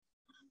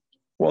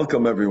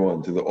Welcome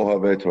everyone to the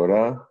Ohavei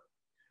Torah,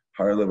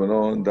 Har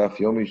Lebanon, Daf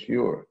Yomi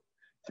Shiur.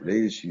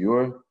 Today's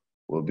Shiur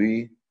will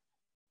be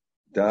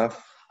Daf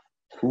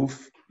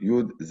Kuf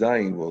Yud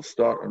Zayin. We'll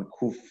start on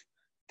Kuf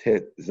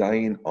Tet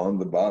Zayin on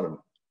the bottom.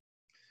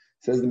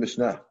 Says the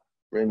Mishnah,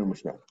 brand new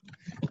Mishnah.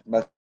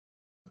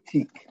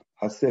 Matik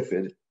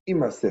HaSefer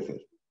Im HaSefer.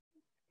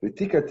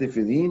 V'tik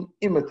HaTefillin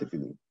Im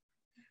HaTefillin.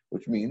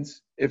 Which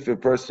means if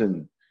there's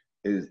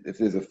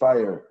a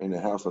fire in a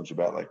house on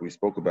Shabbat, like we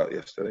spoke about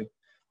yesterday,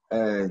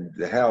 and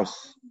the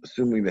house,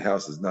 assuming the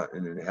house is not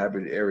in an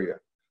inhabited area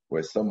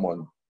where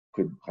someone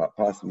could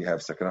possibly have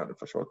sakanat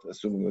nefashot,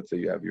 assuming, let's say,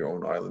 you have your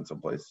own island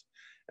someplace,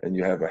 and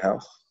you have a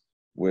house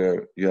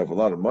where you have a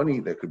lot of money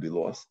that could be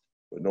lost,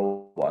 but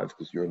no lives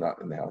because you're not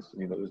in the house,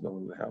 and there's no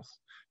one in the house.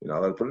 You're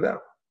not allowed to put it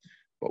out.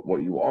 But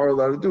what you are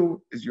allowed to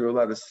do is you're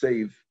allowed to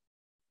save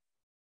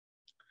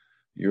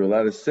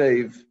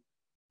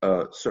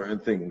certain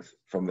things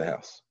from the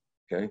house.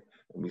 Okay?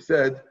 And we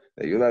said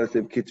that you're allowed to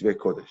save kitvei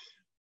kodesh.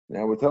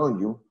 Now we're telling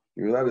you,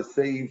 you're allowed to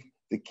save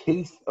the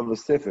case of a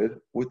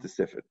sefer with the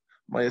sefer.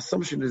 My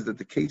assumption is that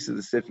the case of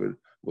the sefer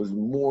was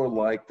more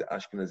like the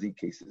Ashkenazi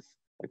cases,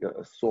 like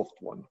a soft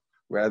one,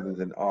 rather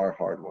than our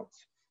hard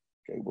ones.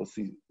 Okay, we'll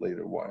see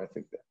later why I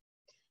think that.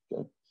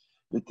 Okay,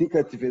 the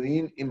tika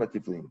tefillin ima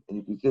tefillin, and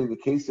you can say the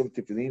case of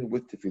tefillin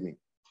with tefillin.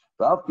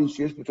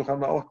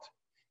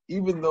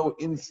 Even though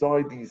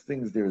inside these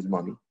things there is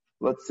money,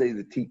 let's say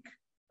the tik,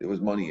 there was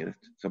money in it.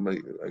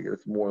 I guess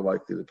it's more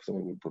likely that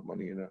someone would put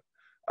money in a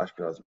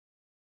Ashkenaz.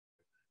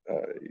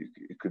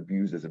 It could be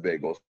used as a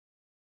bag also.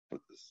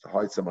 But to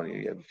hide some money,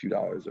 you have a few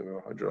dollars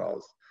or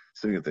 $100,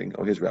 similar thing.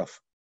 Oh, here's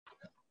Ralph.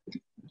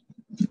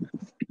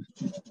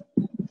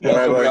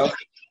 Welcome, Ralph.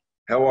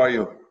 How are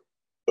you?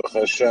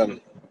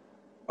 Hashem.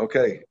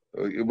 Okay,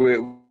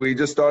 we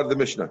just started the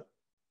Mishnah.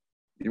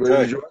 You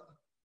ready to join?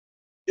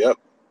 Yep.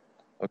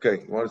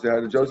 Okay, you want to say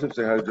hi to Joseph?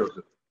 Say hi to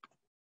Joseph.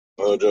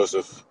 Hello,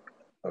 Joseph.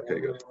 Okay,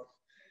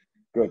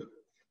 good.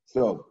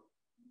 So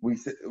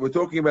we're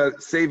talking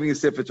about saving a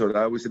Sefer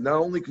Torah. We said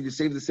not only could you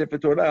save the Sefer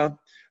Torah,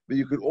 but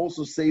you could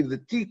also save the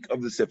tik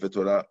of the Sefer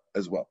Torah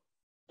as well.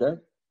 Okay?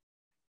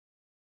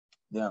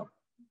 Now,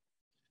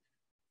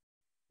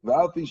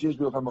 right?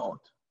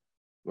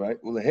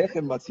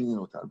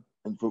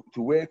 And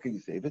to where can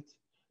you save it?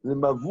 To a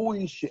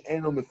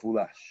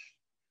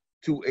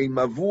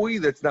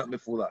mavui that's not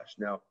mefulash.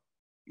 Now,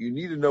 you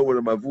need to know what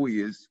a mavui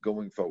is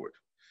going forward.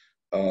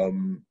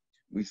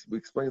 We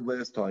explained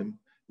last time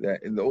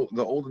that in the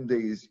olden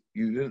days,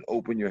 you didn't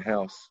open your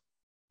house.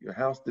 Your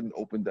house didn't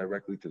open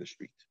directly to the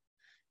street.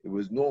 It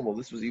was normal.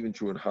 This was even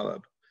true in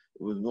Halab.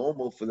 It was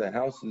normal for the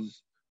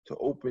houses to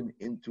open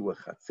into a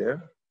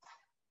chatzer.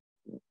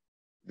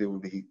 There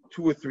would be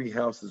 2 or 3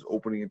 houses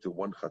opening into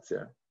one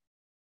chatzer.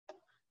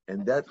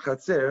 And that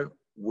chatzer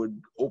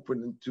would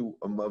open into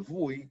a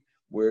mavui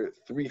where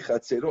 3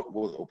 chatzerot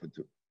will open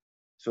to.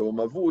 So a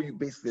mavui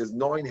basically has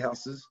 9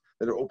 houses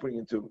that are opening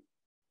into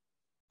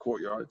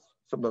courtyards.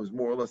 Sometimes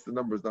more or less the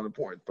number is not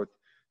important, but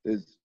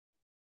there's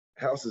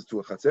houses to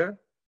a chatzer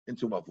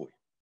into mavui.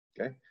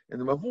 Okay,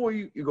 and the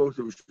mavui you go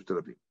to Rishut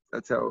Rabim.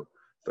 That's how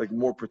it's like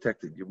more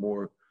protected. You're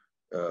more.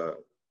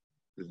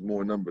 There's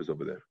more numbers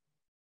over there.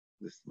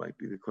 This might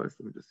be the class.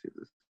 Let me just see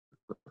this.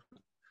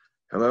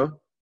 Hello.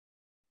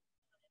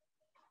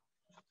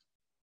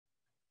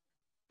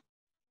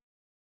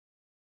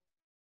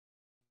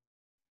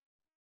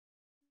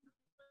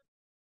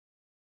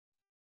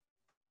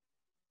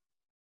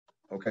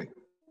 Okay.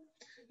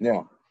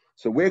 Now,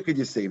 so where could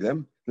you save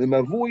them? The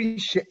mavui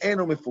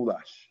she'eno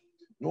mefulash.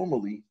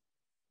 Normally,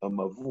 a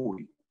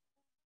mavui,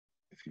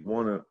 if you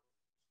want to,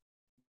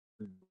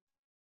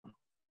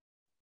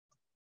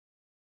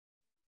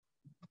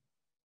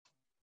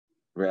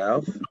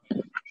 Ralph,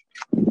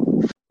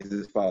 is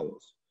as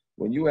follows.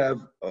 When you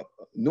have,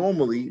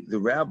 normally the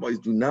rabbis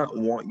do not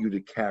want you to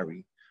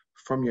carry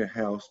from your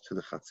house to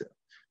the chatzer.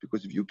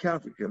 Because if you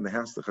carry from the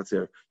house to the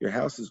chatzer, your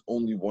house is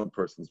only one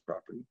person's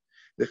property.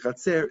 The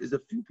chatzer is a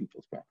few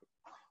people's property.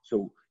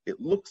 So it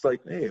looks like,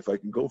 hey, if I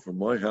can go from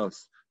my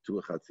house to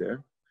a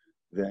chatzer,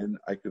 then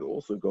I could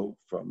also go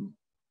from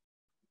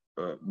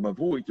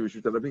mavui to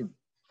Rishut Rabim.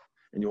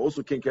 And you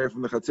also can't carry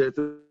from the chatzer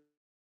to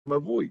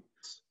mavui.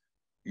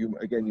 You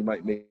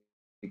might make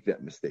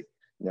that mistake.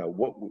 Now,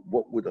 what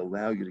would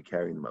allow you to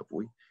carry in the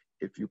mavui?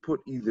 If you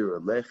put either a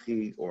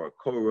lechi or a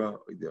korah,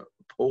 either a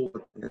pole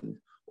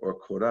or a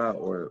korah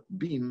or a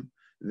beam,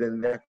 then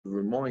that will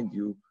remind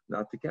you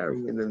not to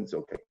carry, and then it's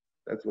okay.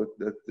 That's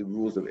the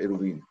rules of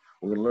Eruvin.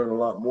 We're going to learn a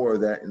lot more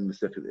of that in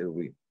Masechet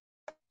Eruvin.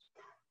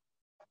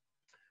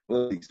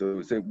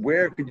 So say,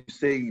 where could you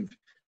save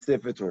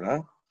Sefer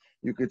Torah?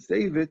 You could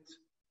save it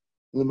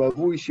to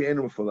mavui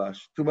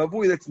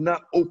that's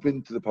not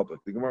open to the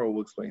public. The Gemara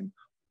will explain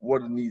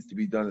what needs to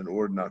be done in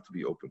order not to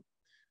be open.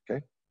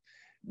 Okay?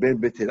 Ben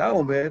Betera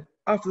Omer,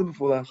 after the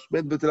mefulash,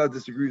 Ben Betera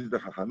disagrees with the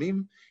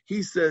Chachamim.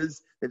 He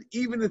says that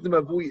even if the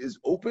mavui is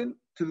open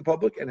to the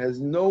public and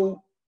has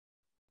nothing,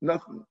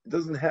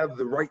 doesn't have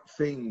the right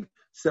thing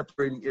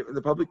separating it from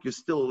the public, you're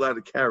still allowed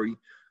to carry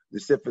the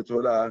Sefer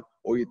Torah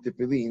or your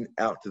tefillin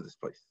out to this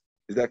place.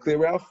 Is that clear,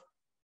 Ralph?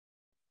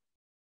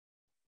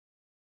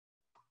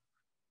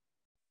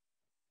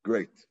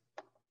 Great.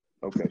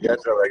 Okay.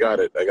 Yes, sir, I got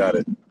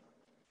it.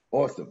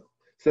 Awesome.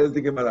 Says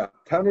the Gemara,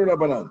 Tanu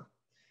Rabbanan,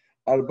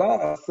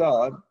 Arba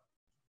Asad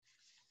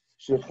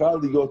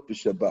Shechal Liot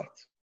B'Shabbat.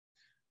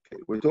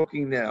 Okay, we're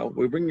talking now,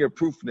 we're bringing a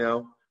proof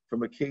now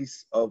from a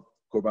case of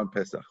Korban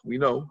Pesach. We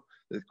know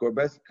that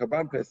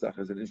Korban Pesach,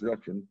 as an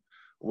introduction,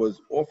 was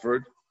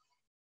offered,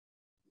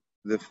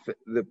 the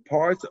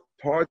parts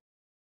of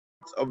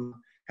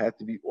had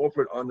to be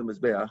offered on the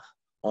Mizbeach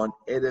on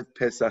Erev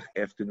Pesach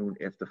afternoon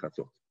after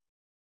Chatzot.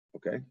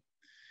 Okay?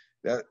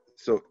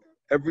 So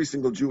every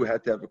single Jew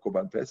had to have a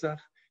Korban Pesach.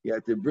 You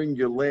had to bring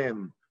your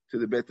lamb to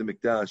the Beit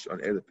HaMikdash on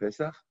Erev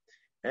Pesach,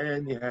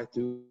 and you had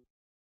to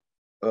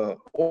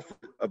offer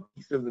a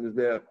piece of the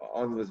Mizbeach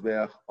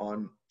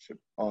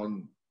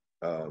on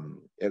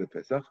Erev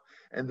Pesach,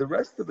 and the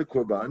rest of the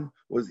Korban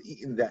was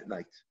eaten that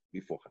night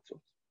before Chatzot.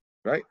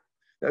 Right?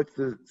 That's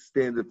the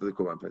standard for the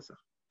Korban Pesach.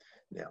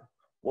 Now,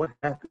 what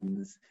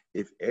happens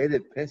if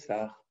Erev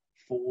Pesach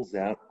falls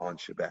out on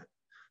Shabbat?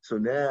 So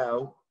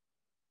now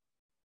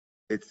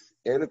it's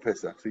Erev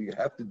Pesach, so you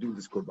have to do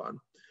this Korban,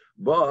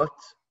 but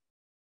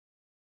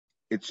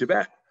it's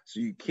Shabbat, so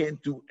you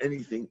can't do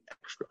anything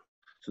extra.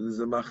 So there's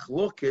a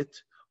machloket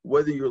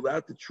whether you're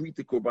allowed to treat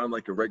the Korban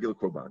like a regular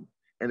Korban.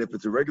 And if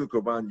it's a regular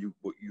Korban,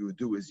 what you would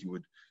do is you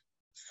would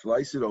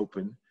slice it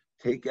open,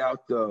 take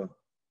out the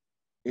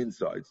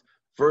insides.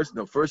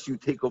 First you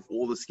take off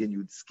all the skin. You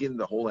would skin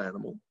the whole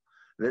animal,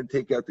 then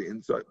take out the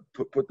inside,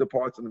 put the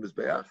parts on the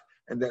mizbeach,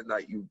 and that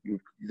night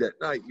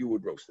you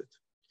would roast it.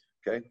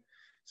 Okay.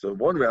 So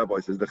one rabbi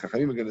says the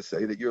Chachamim are going to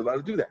say that you're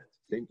allowed to do that.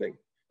 Same thing.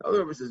 The other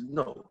rabbi says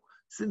no.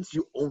 Since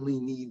you only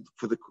need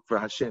for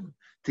Hashem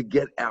to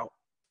get out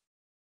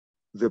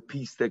the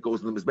piece that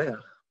goes in the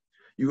mizbeach,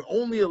 you're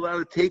only allowed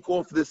to take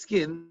off the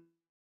skin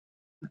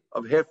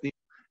of half the,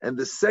 and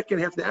the second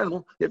half of the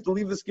animal, you have to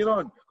leave the skin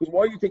on. Because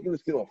why are you taking the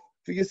skin off?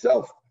 For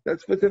yourself.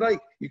 That's for tonight.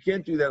 You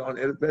can't do that on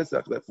Erev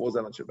Pesach. That falls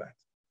out on Shabbat.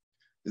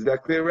 Is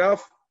that clear,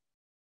 Ralph?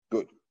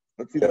 Good.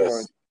 Let's see the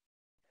word.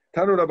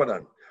 Tanu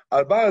Rabbanan.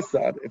 Arba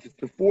Asad, if it's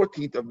the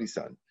 14th of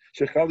Nisan,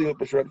 Shechal Liot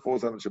B'Shabbat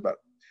falls out on Shabbat.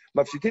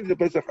 Mafshitin the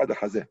Pesach ad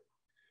hazeh.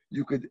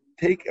 You could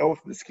take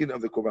off the skin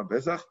of the Korban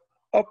Pesach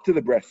up to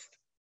the breast.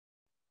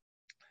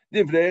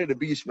 Divrei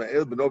Rabbi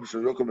Yishmael ben Obi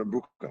Shel Yocham ben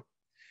Bruka.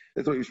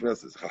 That's what Yishmael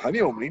says.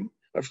 Chachamim omrim,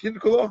 Mafshitin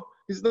kolo.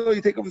 He says, no,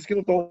 you take off the skin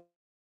of the whole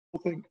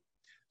thing.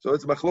 So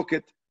it's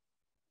machloket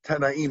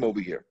Tanaim over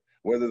here,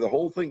 whether the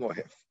whole thing or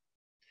half.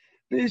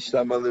 Gemara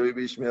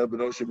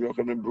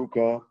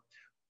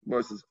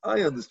says,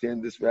 I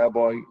understand this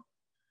rabbi,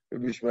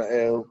 Rabbi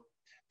Ishmael,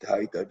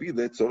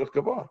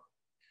 the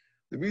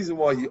reason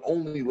why he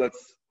only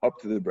lets up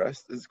to the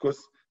breast is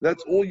because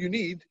that's all you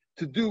need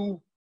to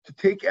do to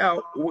take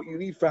out what you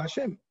need for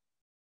Hashem.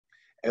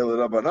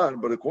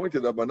 But according to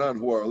the Rabbanan,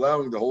 who are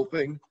allowing the whole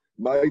thing,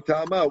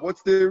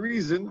 what's the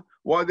reason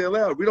why they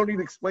allow it? We don't need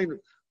to explain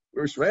it.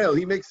 Ishmael,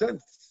 he makes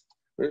sense.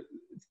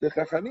 It's the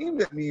Chachamim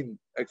that need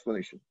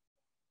explanation.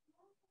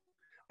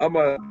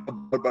 Amar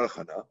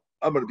Barachana,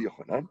 Amar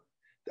B'Yochanan,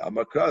 the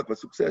Amar Kral, the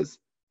Pasuk says,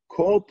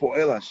 Kol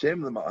po'el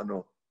Hashem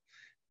l'ma'ano.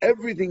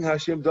 Everything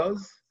Hashem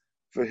does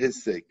for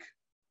His sake.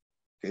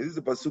 Okay, this is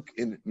a Pasuk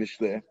in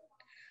Mishleh,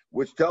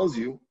 which tells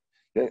you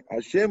that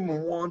Hashem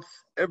wants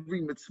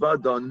every mitzvah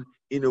done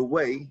in a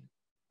way,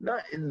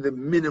 not in the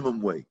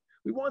minimum way.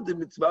 We want the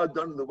mitzvah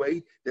done in the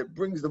way that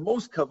brings the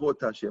most kavod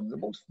to Hashem, the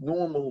most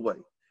normal way.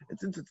 And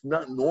since it's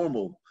not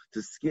normal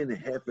to skin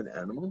half an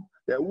animal,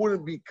 that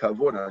wouldn't be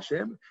kavod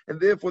Hashem, and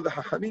therefore the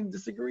Chachamim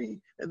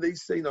disagree, and they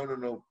say,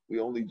 no, we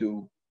only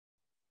do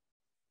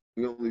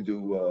the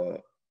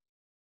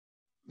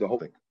whole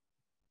thing.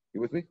 You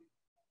with me?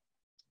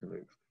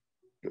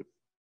 Good.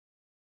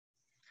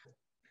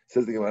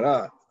 Says the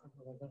Gemara.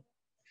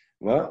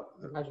 What?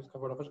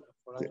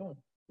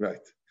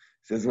 Right.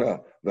 Says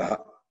well,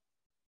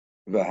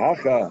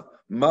 V'hacha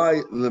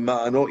my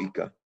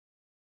lema'anoika.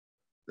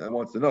 That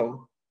wants to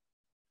know,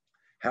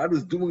 how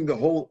does doing the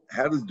whole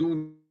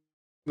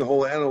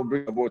animal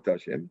bring about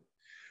Hashem?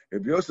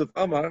 Rabbi Yosef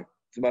Amar,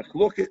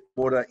 Tzmachloket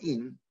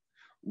Mora'in,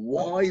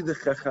 why the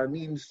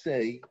Chachamim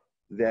say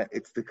that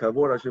it's the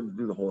kavod Hashem to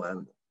do the whole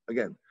animal.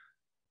 Again,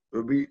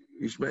 Rabbi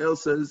Ishmael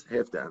says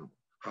half the animal.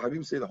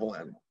 Chachamim say the whole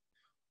animal.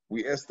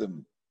 We ask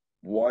them,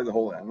 why the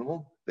whole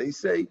animal? They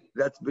say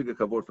that's bigger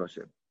kavod for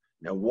Hashem.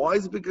 Now, why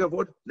is it bigger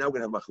kavod? Now we're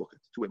going to have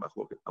machloket, two-way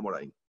machloket,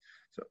 Amoraim.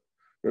 So,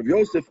 Rabbi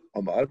Yosef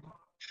Amar,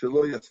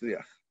 Shelo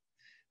Yatzriach.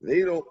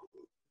 They don't,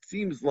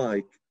 seems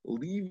like,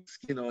 leave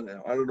skin on.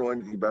 I don't know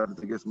anything about this.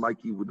 I guess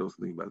Mikey would know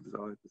something about this.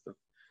 I like this stuff.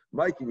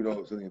 Mikey would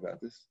know something about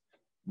this.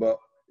 But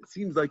it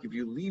seems like if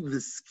you leave the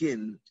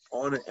skin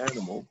on an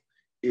animal,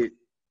 it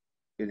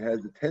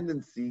has a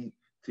tendency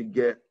to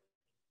get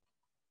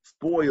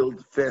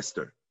spoiled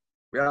faster.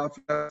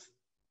 You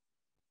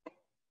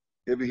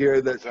ever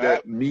hear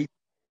that meat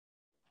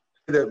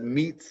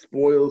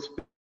spoils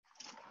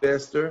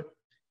faster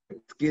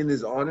if skin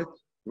is on it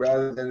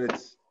rather than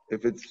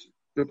if it's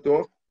stripped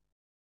off?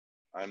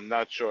 I'm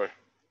not sure.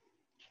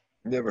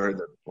 Never heard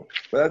that before.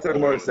 But that's what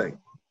Gemara is saying.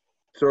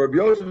 So Rabbi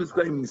Yosef is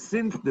claiming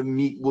since the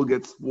meat will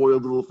get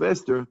spoiled a little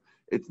faster,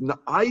 it's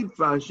na'ayid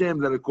for Hashem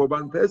that a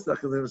korban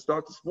pesach is going to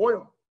start to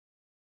spoil.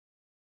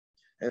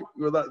 And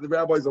the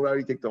rabbis allow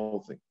you to take the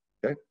whole thing.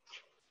 Okay?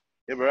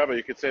 Yeah, but Rabbi,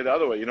 you could say the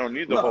other way. You don't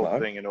need the whole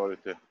thing in order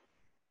to.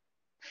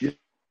 Yeah,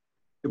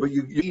 but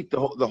you eat the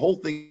whole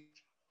thing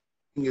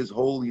is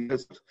holy.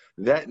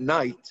 That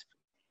night,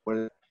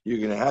 when you're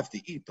going to have to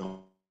eat the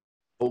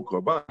whole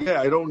korban.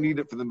 Yeah, I don't need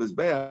it for the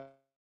mizbeach,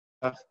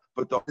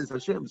 but the is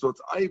Hashem. So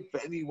it's I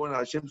for anyone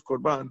Hashem's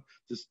korban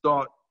to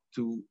start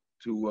to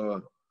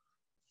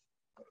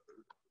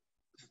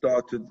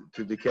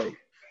decay.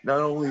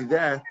 Not only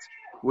that,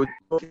 with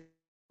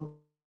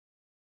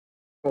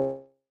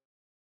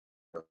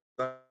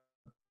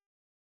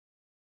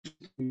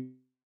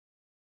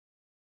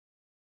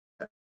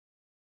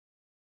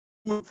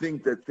would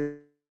think that they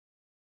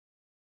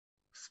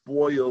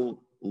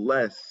spoil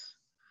less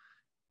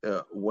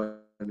when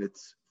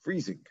it's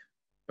freezing,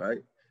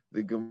 right?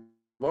 The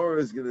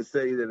Gemara is going to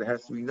say that it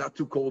has to be not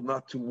too cold,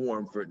 not too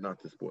warm for it not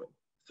to spoil.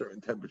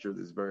 Certain temperature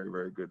is very,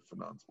 very good for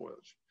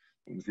non-spoilage.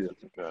 Let me see that.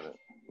 Got it.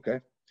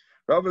 Okay.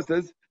 Rava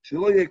says,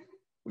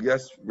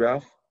 yes,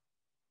 Ralph?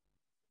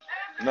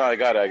 No, I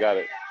got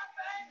it.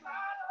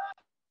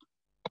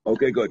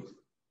 Okay, good.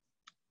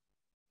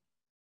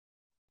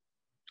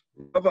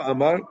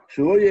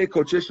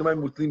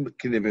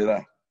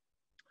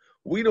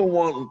 We don't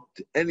want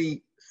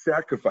any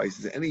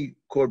sacrifices, any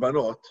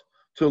korbanot,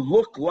 to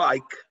look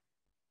like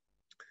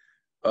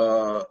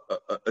a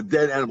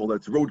dead animal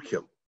that's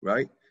roadkill,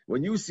 right?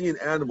 When you see an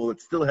animal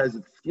that still has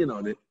its skin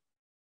on it,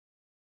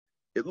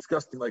 it looks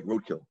disgusting like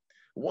roadkill.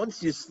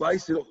 Once you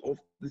slice it off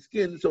the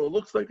skin, so it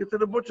looks like it's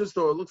in a butcher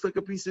store, it looks like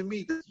a piece of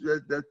meat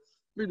that's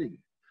fitting.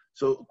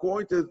 So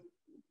according to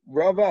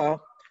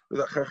Rava,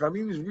 the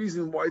Chachamim's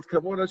reason why it's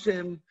Kavod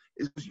Hashem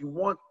is because you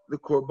want the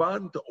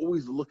korban to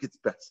always look its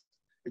best.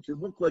 It should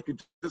look like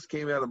it just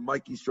came out of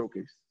Mikey's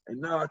showcase, and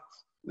not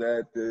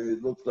that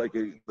it looks like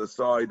the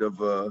side of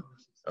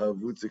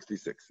Route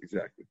 66.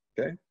 Exactly.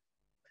 Okay.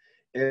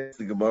 And it's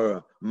the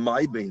Gemara,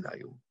 my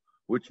beinayu,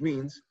 which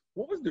means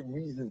what was the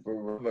reason for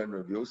Rava and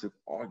Rav Yosef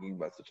arguing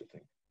about such a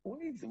thing?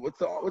 What's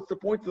the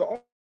point of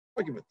the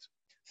argument?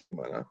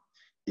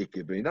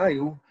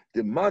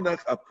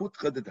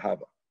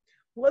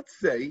 Let's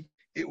say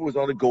it was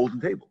on a golden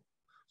table.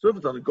 So if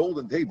it's on a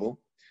golden table,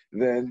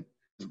 then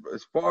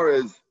as far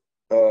as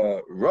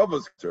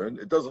Rava's concerned,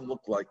 it doesn't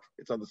look like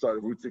it's on the side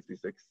of Route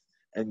 66,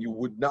 and you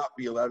would not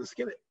be allowed to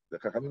skin it. The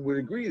Chachamim would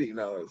agree that you're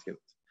not allowed to skin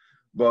it.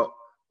 But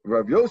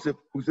Rav Yosef,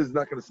 who says it's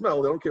not going to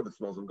smell, they don't care if it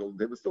smells on a golden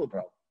table, it's still a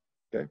problem.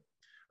 Okay.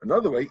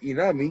 Another way,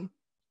 Inami,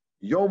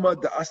 Yoma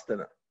da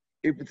Astana.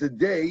 If it's a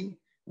day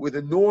with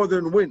a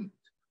northern wind,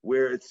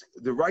 where it's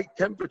the right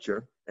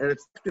temperature and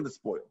it's not going to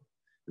spoil,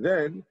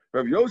 then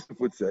Rav Yosef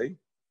would say,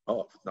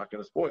 oh, if it's not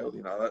going to spoil,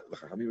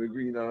 I mean, we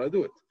agree you're not allowed to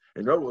do it.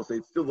 And Rav will say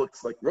it still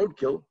looks like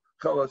roadkill,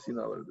 chalas, you're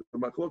not allowed to do it. The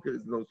machloka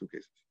is in those two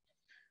cases.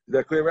 Is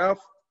that clear,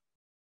 Ralph?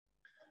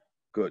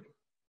 Good.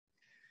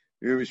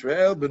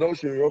 Yishmael ben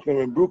Osher Yochanan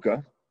ben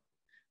Bruka,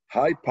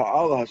 Hai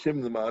Pa'al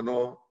Hashem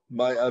L'ma'ano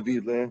Mai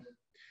Avid Le.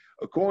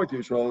 According to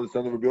Yishmael, the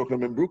son of Rabbi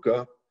Yochanan ben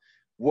Bruka,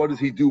 what does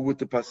he do with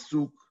the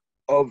pasuk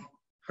of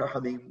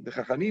Chachamim? The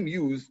Chachamim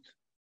used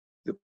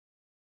the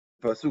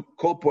pasuk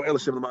Kol Po'el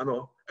Hashem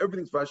L'ma'ano,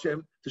 everything's for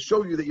Hashem, to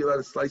show you that you're allowed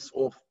to slice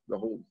off the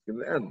whole skin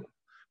of the animal.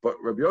 But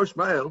Rabbi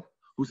Yoshmael,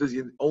 who says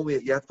you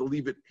have to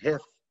leave it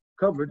half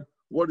covered,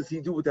 what does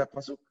he do with that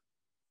pasuk?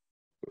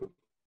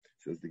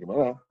 Says the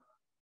Gemara.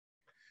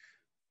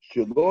 He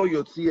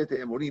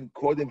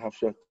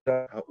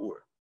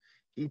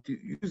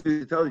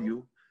usually tell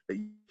you that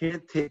you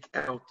can't take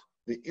out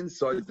the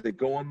insides that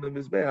go on the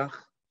mizbeach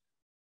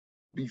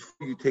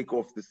before you take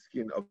off the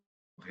skin of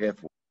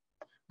half.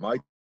 My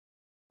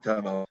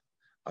time,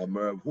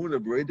 we're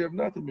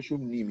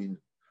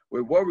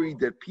worried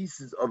that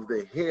pieces of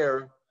the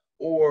hair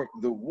or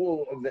the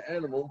wool of the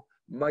animal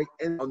might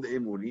end on the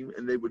emurim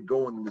and they would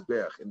go on the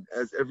mizbeach. And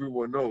as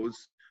everyone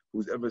knows,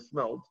 who's ever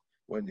smelled,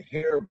 when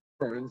hair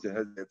burns, it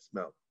has that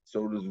smell.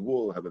 So does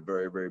wool have a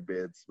very, very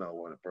bad smell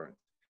when it burns.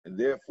 And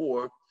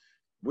therefore,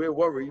 we're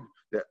worried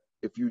that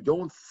if you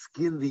don't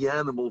skin the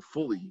animal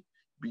fully,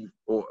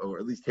 or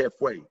at least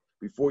halfway,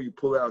 before you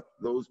pull out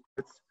those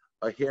bits,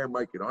 a hair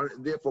might get on it.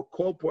 And therefore,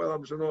 Kol Po'el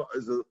Hashem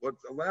is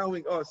what's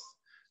allowing us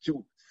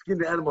to skin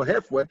the animal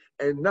halfway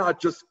and not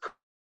just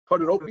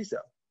cut it open piece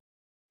out.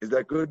 Is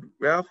that good,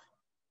 Ralph?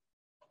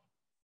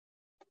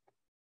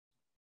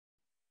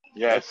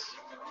 Yes.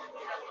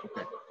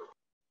 Okay.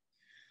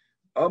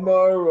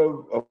 Amar,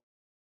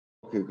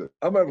 okay, good.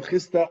 Amar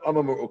Chista,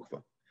 Amar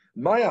Ukva.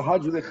 Maya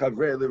Hajle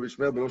Chavre Le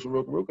Rishmael Ben Oshem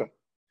Ruka.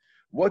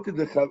 What did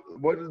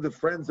the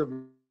friends of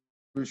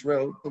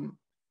Rishmael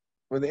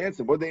when they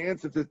answered? What did they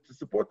answer to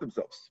support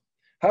themselves?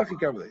 Hachi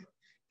Kamle.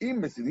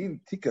 Im Mesilin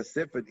Tika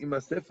Sefer Ima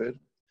Sefer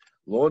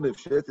Lo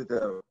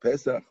Nefshetet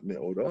Pesach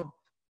Meora.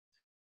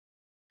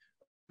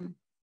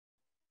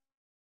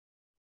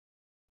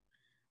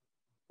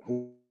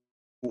 Who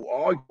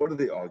argue? What do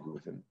they argue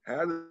with him?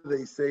 How do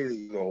they say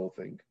the whole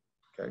thing?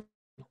 Okay.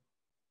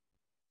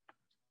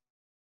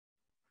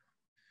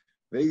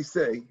 They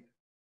say,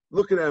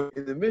 look at that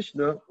in the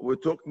Mishnah, we're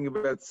talking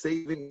about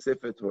saving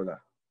Sefer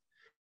Torah.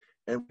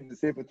 And in the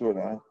Sefer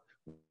Torah,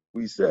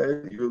 we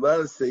said you're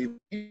allowed to save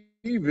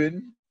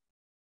even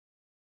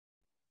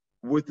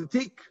with the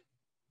teak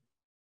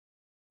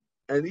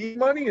and eat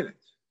money in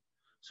it.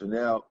 So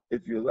now,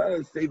 if you're allowed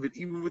to save it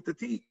even with the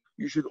teak,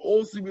 you should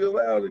also be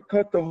allowed to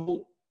cut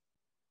the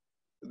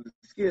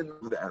skin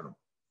of the animal.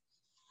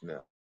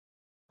 Now,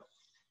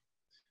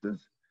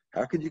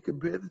 how can you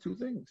compare the two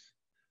things?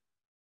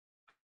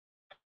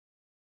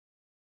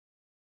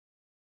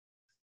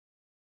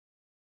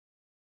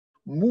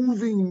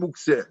 Moving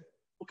mukseh.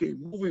 Okay,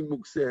 moving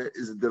mukseh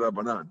is a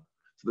derabanan.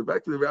 So the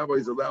fact that the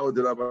rabbis allow a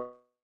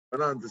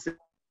derabanan to say,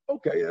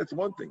 okay, that's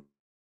one thing.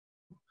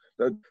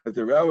 That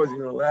the rabbis are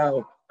going to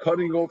allow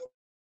cutting off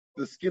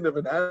the skin of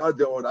an animal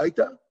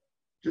deoraita.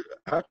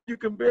 How can you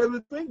compare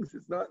the things?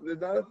 They're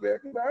not a fair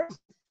comparison.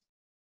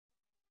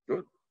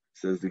 Good.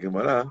 Says the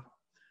Gemara,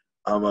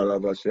 Amar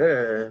Rav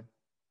Asher.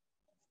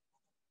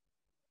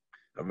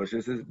 Rav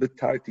Asher says,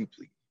 B'tarti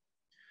pli.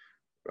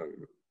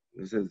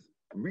 It says,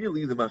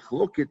 really, the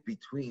machloket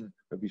between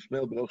Rabbi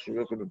Shmuel ben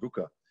Yochai ben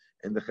Abuka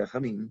and the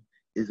Chachamim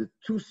is a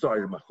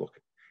two-sided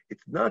machloket.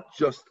 It's not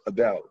just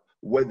about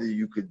whether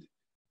you could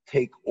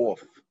take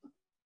off.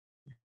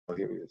 Oh,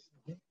 here he is.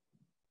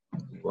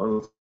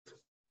 Well,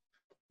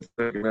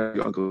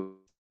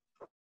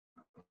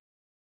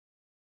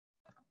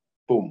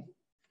 boom.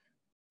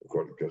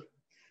 Good.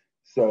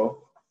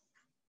 So,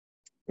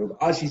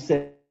 Ashi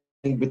saying,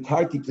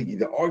 "B'tarti pligi."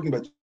 The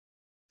argument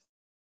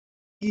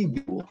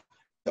the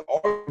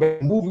argument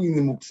about moving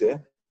the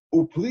mukseh,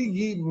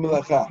 upligi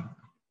melacha,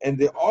 and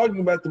they're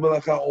arguing about the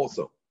melacha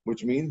also,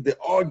 which means they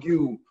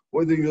argue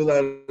whether you're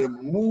allowed to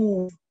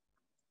move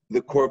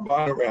the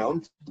korban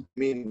around. I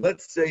mean,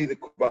 let's say the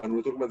korban.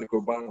 We're talking about the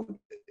korban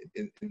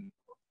in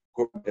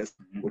korban,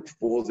 which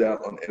falls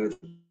out on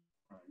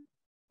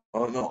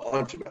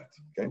on Shabbat.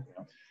 Okay,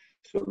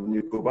 so when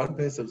your korban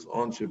pesach's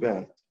on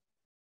Shabbat,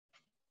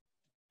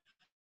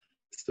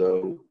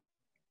 so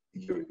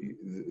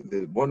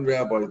the one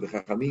rabbi, the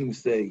Chachamim,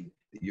 say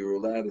that you're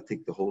allowed to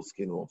take the whole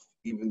skin off,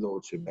 even though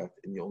it's Shabbat,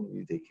 and you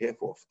only take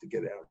half off to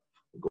get out.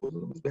 It goes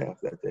on the Mizbeach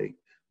that day,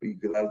 but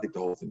you're allowed to take the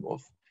whole thing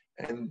off.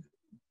 And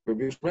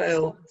Rabbi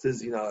Ishmael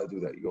says you're not allowed to do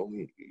that.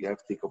 You have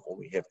to take off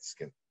only half the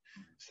skin.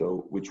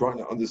 So we're trying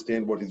to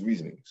understand what his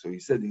reasoning. So he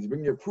said he's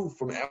bringing a proof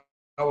from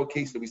our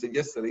case that we said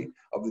yesterday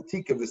of the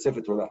tik of the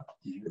Sefer Torah.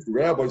 If the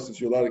rabbi says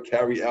you're allowed to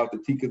carry out the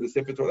tik of the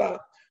Sefer Torah,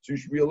 so you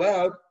should be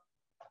allowed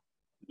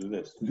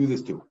to do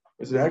this too.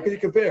 I said, how can you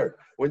compare?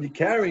 When you're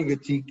carrying a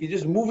tik, you're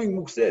just moving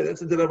mukseh.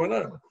 That's a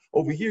derabanan.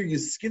 Over here, you're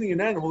skinning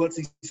an animal. That's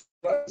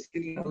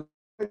skinning an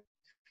animal.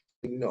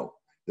 No.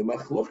 The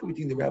machloka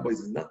between the rabbis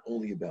is not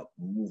only about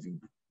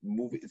moving.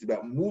 It's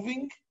about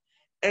moving,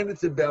 and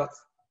it's about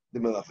the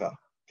melacha.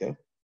 Okay?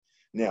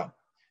 Now,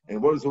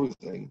 and what is always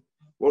saying?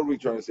 What are we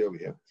trying to say over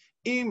here?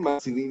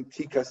 The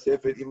tik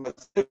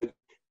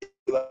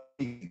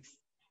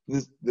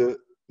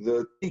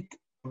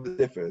of the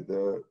sefer,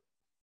 the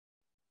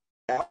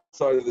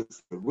outside of the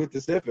sefer, with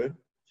the sefer,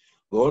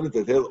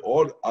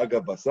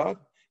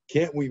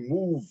 can't we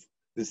move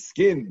the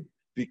skin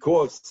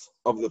because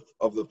of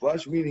the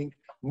flesh? Meaning,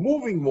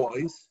 moving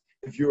wise,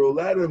 if you're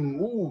allowed to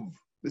move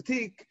the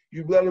tik,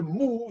 you're allowed to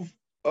move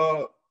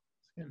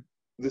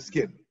the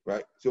skin,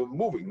 right? So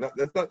moving,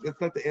 that's not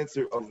the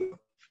answer of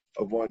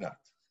why not.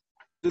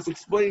 Just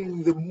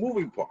explaining the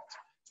moving part.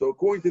 So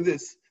according to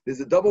this, there's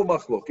a double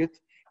machloket,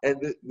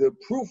 and the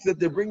proof that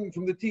they're bringing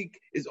from the tik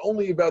is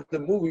only about the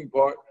moving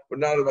part, but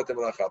not about the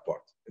melacha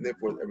part, and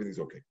therefore everything's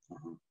okay.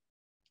 The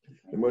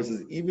Gemara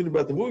says even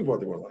about the moving part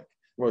they weren't like.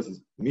 The Gemara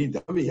says, "Mi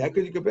dami, how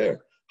could you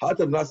compare?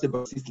 Hatam nase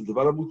basis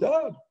l'davar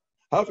mutar,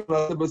 hatam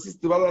nase basis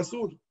l'davar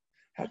asur."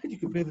 How could you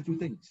compare the two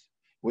things?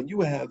 When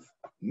you have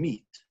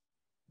meat,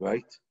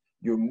 right?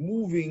 You're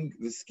moving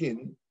the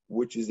skin,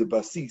 which is a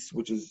basis,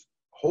 which is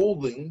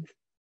holding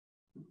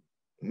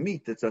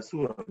meat that's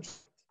asur.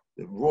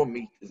 The raw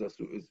meat is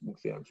asur, is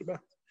mukseh on Shabbat.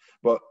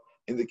 But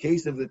in the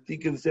case of the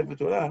tik of the Sefer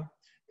Torah,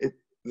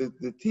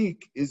 the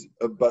tik is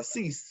a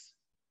basis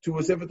to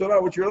a Sefer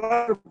Torah, which you're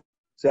allowed to.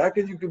 So how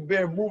can you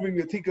compare moving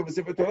the tik of a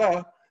Sefer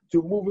Torah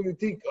to moving the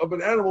tik of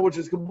an animal, which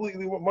is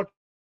completely much?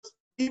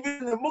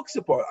 Even the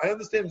mukseh part, I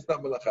understand it's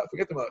not melacha.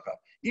 Forget the melacha.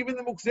 Even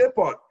the mukseh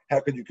part, how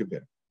can you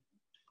compare?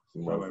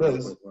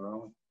 This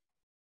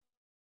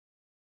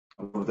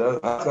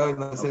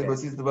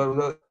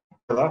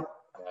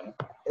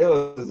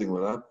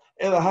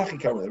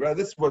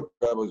is what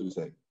rabbis were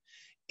saying.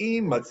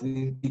 If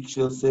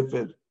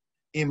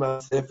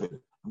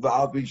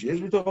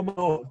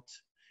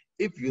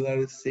you're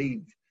allowed to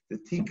save the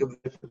tik of the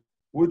sefer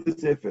with the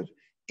sefer,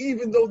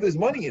 even though there's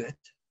money in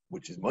it,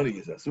 which is money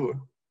is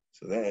asur,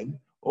 so then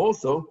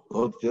also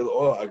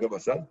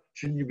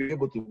shouldn't you be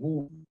able to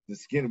move the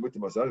skin with the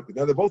masar? Because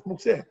now they're both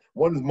mukseh.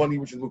 One is money,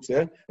 which is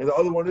mukseh, and the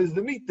other one is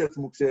the meat that's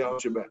mukseh on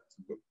Shabbat.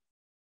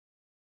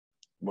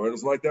 More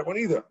doesn't like that one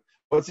either.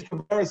 What's the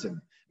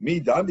comparison? Me,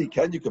 Dami,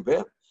 can you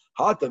compare?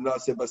 Over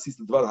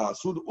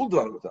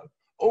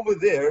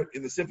there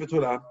in the Sefer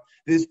Torah,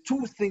 there's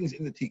two things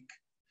in the tik.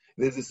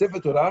 There's the Sefer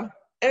Torah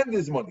and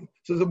there's money.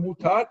 So there's a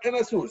mutar and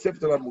asur. Sefer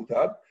Torah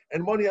mutar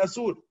and money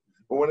asur.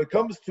 But when it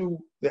comes to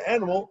the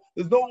animal,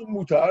 there's no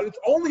mutar, it's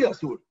only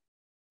asur.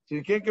 So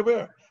you can't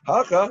compare.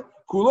 Hacha,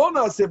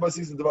 kulona se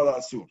basis dvar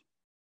asur.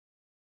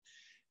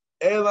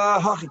 Ela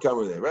hachi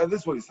cover there, right?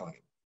 This is what he's telling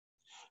him.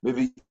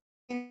 Maybe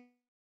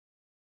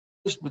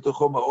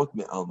b'tocho ma'ot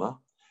me'alma,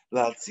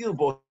 la'atzil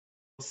bo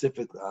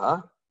sefer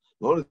Torah,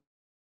 lo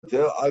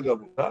tell agav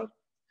mutar.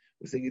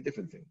 We're saying a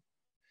different thing.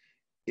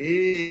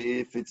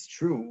 If it's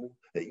true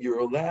that you're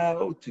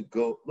allowed to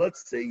go,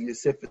 let's say your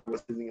sefer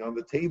was sitting on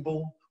the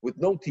table with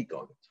no tik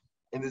on it,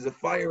 and there's a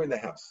fire in the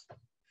house,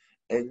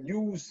 and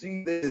you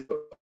see this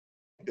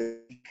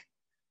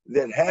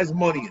that has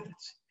money in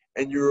it,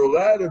 and you're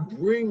allowed to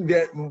bring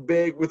that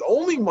bag with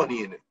only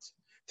money in it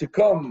to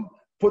come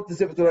put the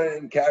sefer Torah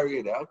and carry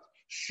it out,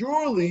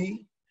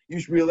 surely you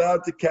should be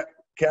allowed to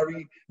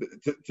carry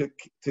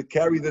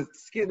the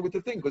skin with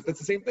the thing, because that's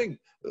the same thing.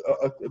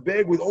 A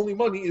bag with only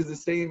money is the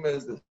same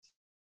as this.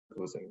 I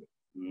was saying that.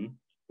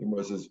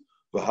 Gemara says,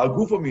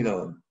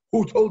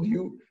 who told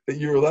you that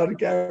you're allowed to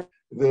carry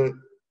the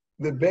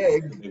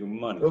bag,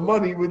 the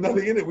money with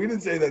nothing in it? We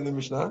didn't say that in the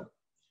Mishnah,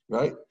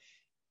 right?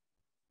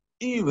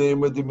 If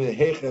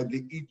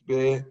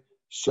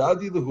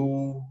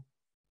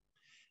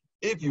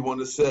you want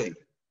to say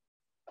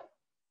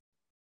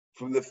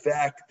from the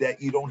fact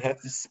that you don't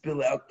have to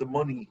spill out the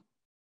money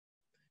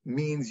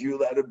means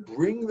you're allowed to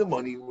bring the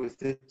money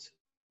with it,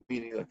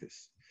 meaning like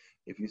this.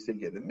 If you say,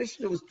 yeah, the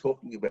Mishnah was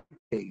talking about the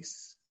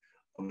case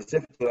of a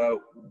Sefer Torah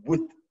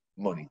with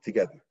money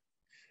together,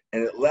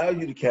 and it allowed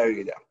you to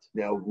carry it out.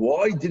 Now,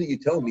 why didn't you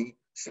tell me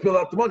spill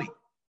out the money?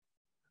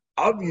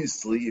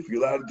 Obviously, if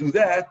you're allowed to do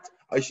that,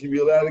 I should be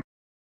allowed to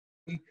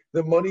carry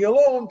the money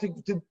alone to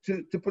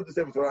put the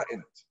Sefer Torah in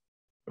it,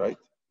 right?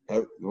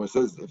 When it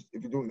says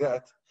if you're doing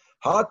that,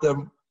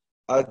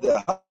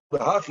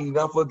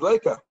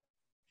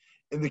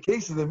 in the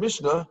case of the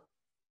Mishnah,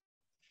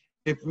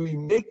 if we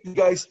make the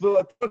guy spill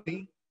out the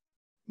money,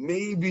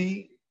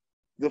 maybe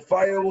the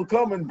fire will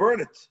come and burn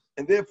it,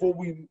 and therefore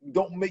we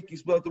don't make you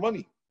spill out the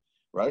money,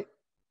 right?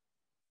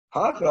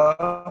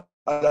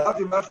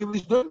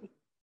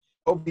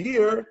 Over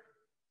here,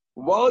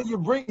 while you're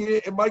bringing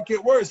it, it might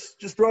get worse.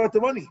 Just throw out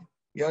the money.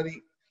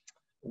 Yani,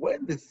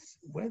 when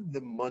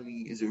the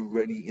money is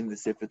already in the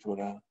Sefer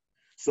Torah,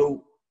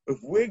 so if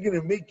we're going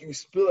to make you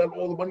spill out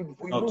all the money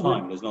before you move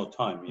there's no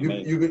time.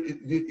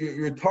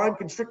 You're time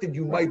constricted.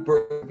 You might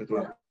burn it.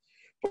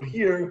 But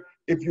here,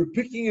 if you're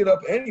picking it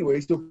up anyway,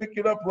 so pick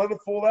it up, let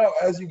it fall out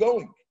as you're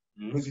going,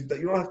 because you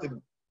don't have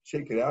to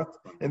shake it out.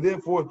 And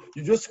therefore,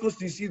 just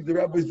because you see the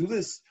rabbis do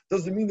this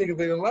doesn't mean they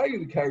allow you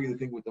to carry the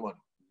thing with the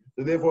money.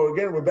 So therefore,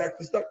 again, we're back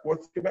to stuck.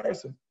 What's the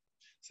comparison?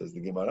 Says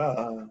the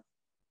Gemara.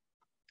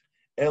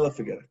 Ella,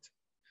 forget it.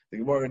 The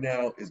Gemara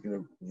now is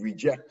going to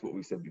reject what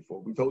we said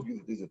before. We told you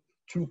that there's a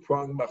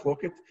two-pronged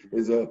machloket.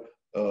 There's a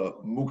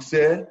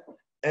mukseh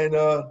and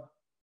a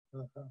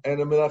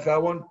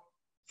melacha one.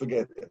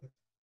 Forget that.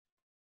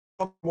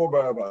 More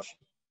barabash.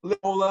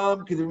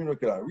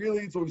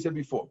 Really, it's what we said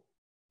before,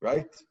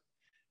 right?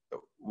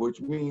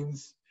 Which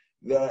means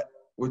that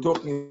we're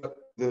talking about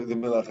the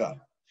melacha.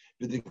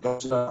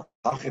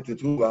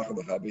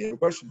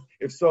 Question.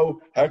 If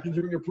so, how can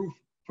you bring a proof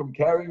from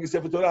carrying a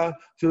Sefer Torah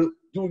to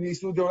doing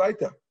Yisur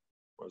D'Oraita?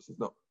 Or says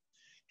no.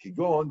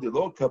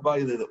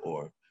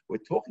 We're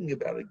talking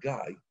about a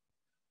guy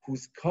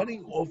who's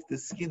cutting off the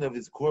skin of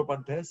his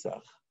Korban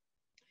Pesach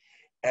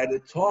at a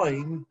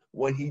time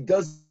when he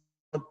doesn't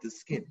want the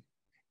skin.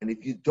 And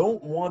if you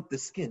don't want the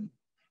skin,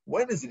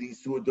 when is it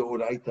Yisur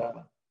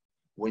D'Oraita?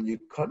 When you're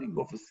cutting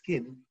off a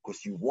skin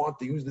because you want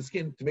to use the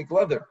skin to make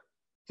leather,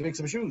 to make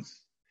some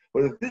shoes.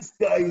 But if this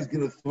guy is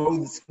going to throw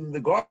the skin in the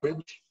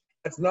garbage,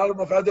 that's not a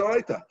Machad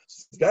D'Oraita.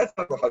 That's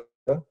not a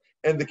Machad.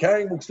 And the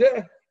carrying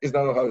Mukseh is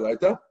not a Machad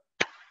D'Oraita.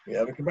 We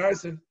have a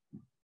comparison.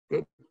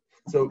 Good.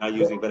 So not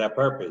using for that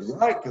purpose.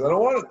 Right, because I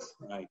don't want it.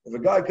 Right. If a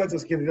guy cuts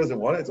his skin, he doesn't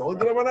want it. It's only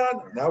the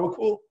Ramadan. Now we're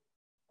cool.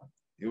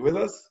 You with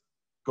us?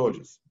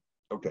 Gorgeous.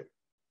 Okay.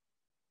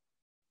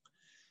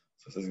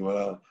 So it says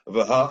Gemara,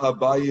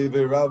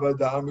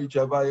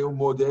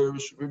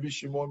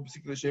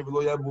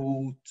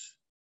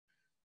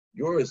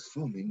 you're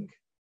assuming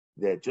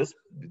that just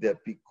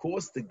that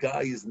because the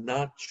guy is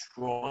not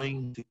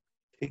trying to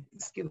take the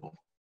skin off,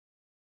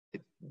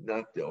 it's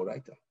not the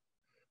Oraita.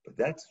 But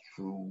that's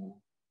true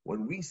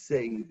when we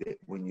say that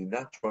when you're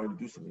not trying to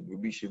do something.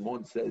 Rabbi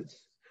Shimon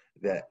says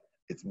that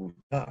it's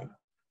mutar.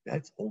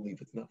 That's only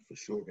if it's not for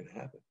sure going to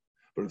happen.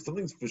 But if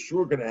something's for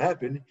sure going to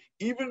happen,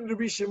 even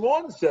Rabbi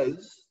Shimon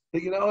says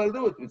that you know how to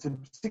do it. It's a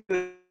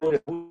secret how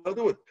to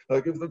do it.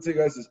 Like if let's say a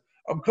guy says,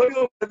 I'm cutting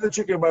off the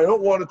chicken, but I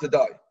don't want it to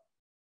die.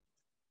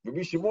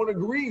 Rabbi Shimon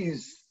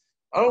agrees.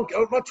 I'm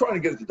not trying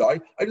to get it to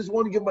die. I just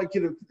want to give my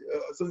kid a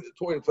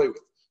toy to play with.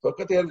 So I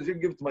cut the head of the chicken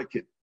and give it to my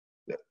kid.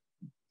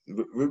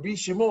 Rabbi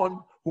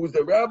Shimon, who is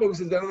the rabbi who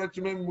says that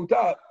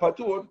mutar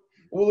patur,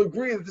 will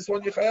agree that this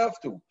one you have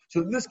to.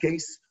 So in this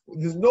case,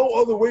 there's no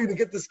other way to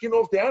get the skin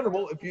off the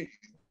animal if you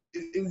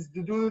is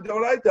to do the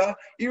Doraita.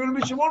 Even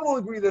Mishimon will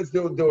agree that's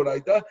the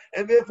Doraita,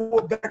 and therefore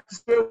we're back to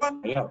square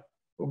one. Yeah.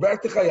 We're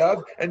back to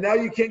Chayav, and now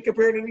you can't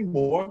compare it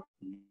anymore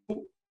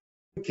to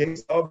the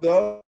case of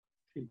the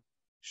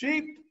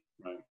sheep.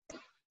 Right.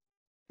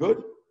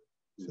 Good.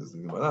 Says the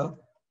Gemara.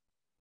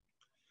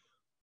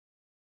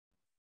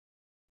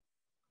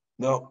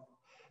 No.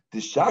 The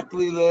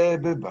Shakli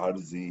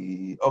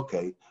Bebarzi.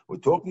 Okay, we're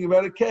talking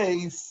about a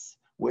case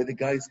where the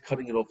guy's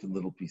cutting it off in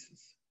little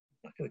pieces.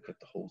 I'm not going to cut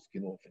the whole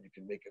skin off and you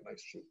can make a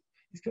nice shoe.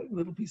 He's cutting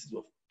little pieces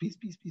off, piece,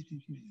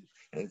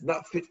 and it's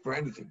not fit for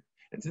anything.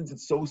 And since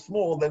it's so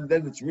small, then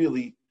it's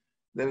really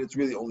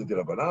only the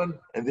Rabbanan,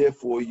 and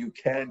therefore you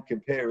can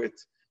compare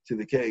it to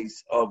the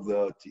case of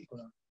the teak.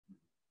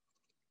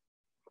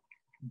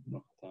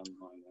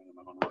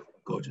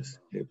 Gorgeous.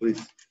 Here,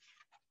 please.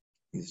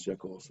 He's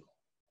check also.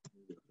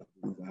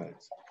 Okay.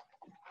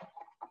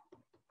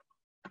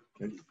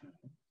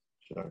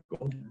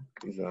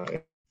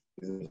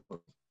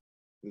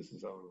 This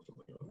is how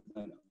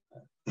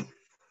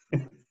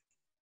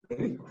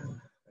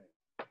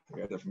I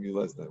got that from you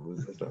last night.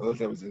 Last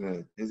time was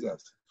in his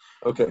house.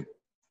 Okay.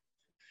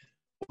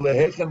 And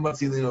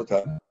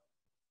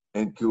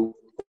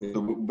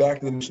back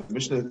to the Mishnah. The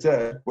Mishnah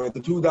said, we're at the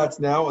two dots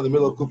now in the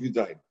middle of Kuf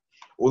Yudayin.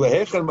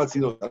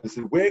 I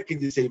said, where can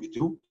you save it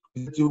to?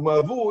 To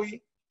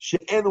Mavui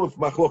she'enu with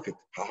machloket.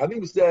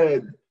 Hahanim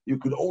said you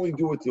could only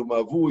do it to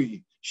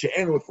Mavui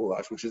she'enu with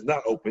fulash, which is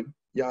not open.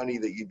 Yani,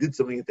 that you did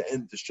something at the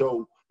end to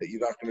show that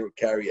you're not going to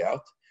carry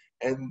out.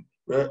 And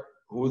who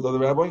was the other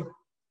rabbi?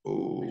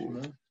 Oh,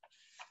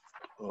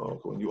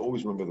 come on. You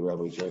always remember the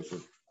rabbis, right?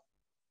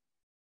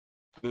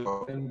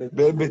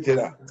 Ben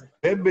Betera.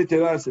 Ben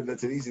Betera said,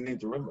 that's an easy name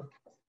to remember.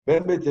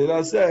 Ben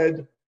Betera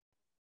said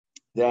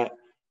that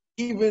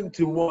even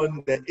to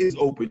one that is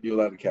open, you're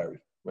allowed to carry.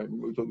 Right?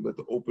 Remember we were talking about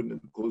the open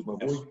and closed my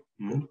voice?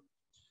 Mm-hmm.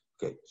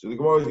 Okay, so the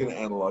Gemara is going to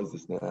analyze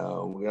this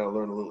now. We got to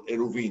learn a little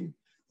Eruvin.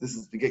 This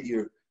is to get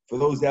for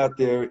those out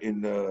there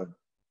in the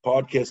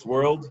podcast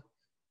world,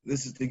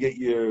 this is to get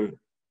your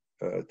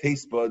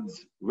taste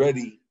buds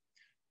ready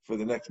for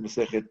the next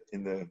Masechet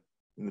in the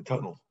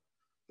tunnel,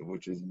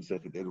 which is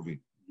Masechet Eruvin.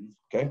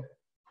 Okay?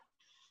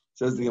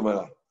 Says the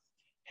Gemara,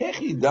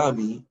 Hechi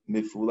dami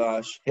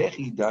mefulash,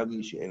 hechi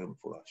dami she'ena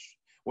mefulash.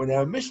 When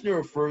our Mishnah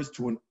refers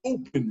to an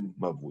open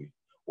mavui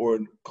or a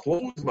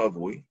closed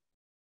mavui,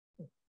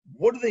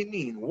 what do they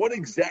mean? What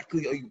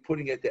exactly are you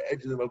putting at the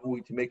edge of the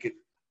mavui to make it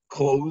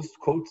closed,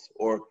 quotes,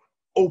 or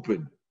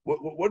open?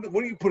 What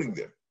are you putting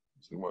there?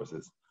 So the Gemara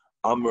says,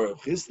 Amar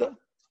Rav Chisda.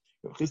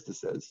 Rav Chisda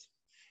says,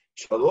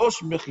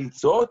 Shalosh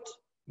mechitzot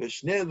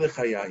v'shnei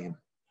lechayayim.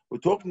 We're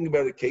talking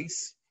about a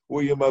case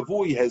where your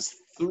mavui has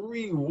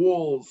 3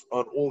 walls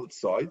on all its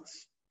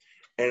sides,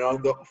 and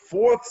on the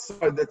 4th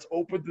side that's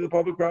open to the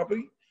public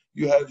property,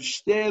 you have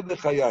shtei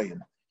lechayayim.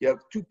 You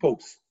have 2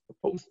 posts. A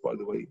post, by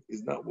the way,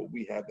 is not what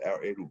we have our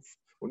eruv.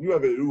 When you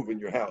have an eruv in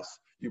your house,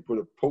 you put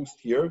a post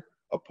here,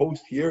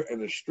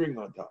 and a string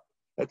on top.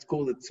 That's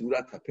called a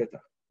tzurat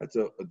hapetach. That's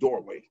a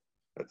doorway.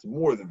 That's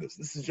more than this.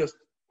 This is just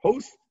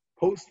post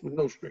with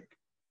no string.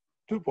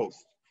 2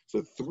 posts.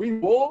 So 3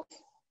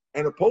 walls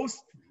and a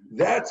post.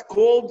 That's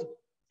called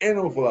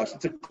animal falash.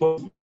 It's a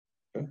closed.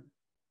 Okay?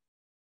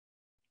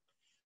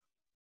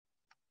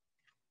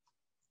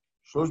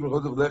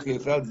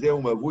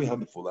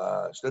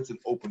 That's an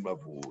open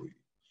mavui.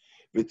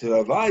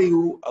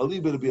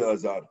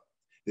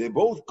 They're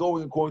both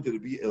going according to the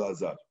Rabbi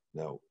Elazar.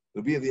 Now,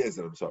 Rabbi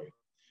Eliezer, I'm sorry.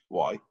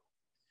 Why?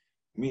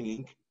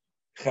 Meaning,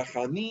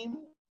 Chachamim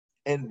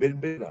and Ben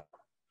Bera,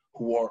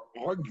 who are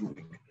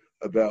arguing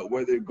about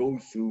whether it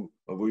goes to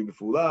Mavui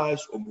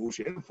Mefulash or Mavui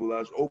She'en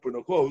Mefulash, open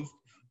or closed,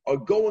 are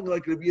going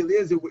like Rabbi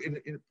Eliezer,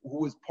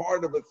 who is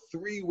part of a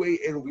 3-way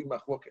Eruvin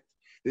Machloket.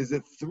 There's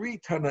a 3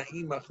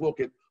 Tanaim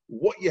Machloket,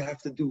 what you have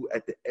to do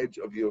at the edge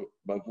of your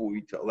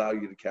Mavui to allow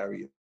you to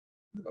carry it.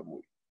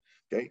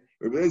 Okay,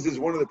 Rabbi Eliezer is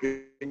one of the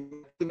people.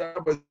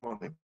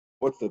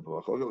 What's the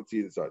book? Let's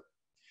see the side.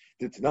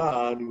 The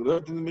Tanan, we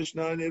learned in the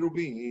Mishnah in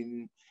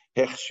Eruvin,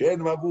 Hechshen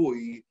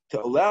Mavui,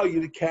 to allow you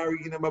to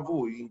carry in a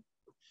Mavui.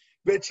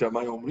 Bet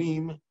Shammai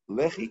Omrim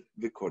Lechi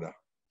v'Korah.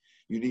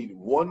 You need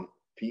 1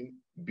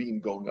 beam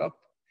going up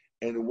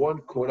and 1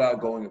 Korah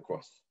going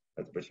across.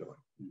 That's Bet Shammai.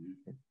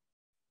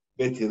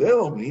 Bet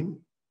Hillel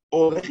Omrim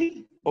or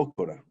Lechi or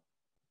Korah.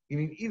 You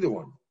need either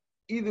one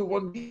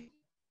beam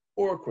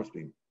or a cross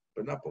beam,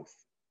 but not both.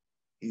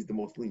 He's the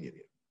most lenient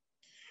here.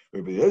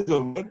 Rabbi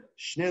Eliezer,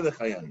 Shnei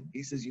lechayim.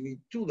 He says you need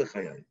 2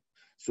 lechayim.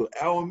 So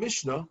our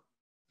Mishnah,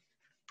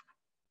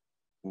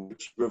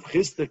 which Rav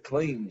Chisda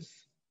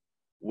claims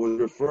was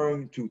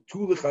referring to 2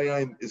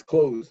 lechayim is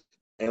closed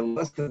and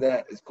less than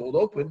that is called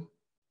open,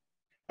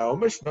 our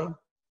Mishnah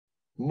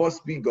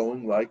must be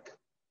going like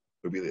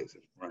Rabbi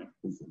Eliezer. Right.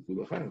 2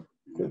 lechayim.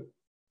 Good.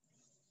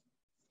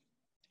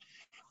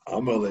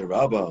 Amar le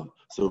Rabba.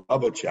 So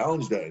Rabba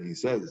challenged that and he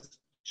says,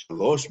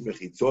 Shalosh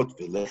mechitzot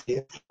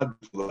v'lechi echad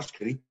v'fulash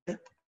karita.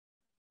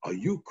 Are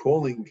you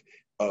calling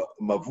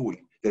mavui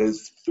that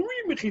has 3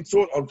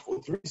 mechitzot on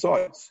 3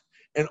 sides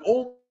and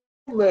only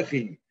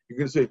lechi, you're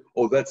going to say,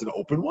 oh, that's an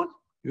open one?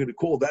 You're going to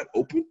call that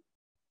open?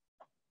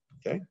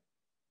 Okay.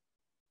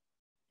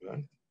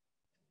 Right.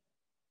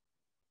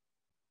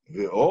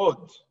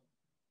 Ve'od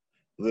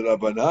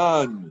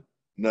l'Rabanan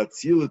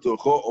natzil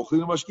l'torcho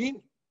ochlin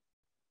mashkin.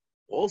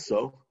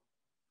 Also,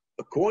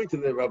 according to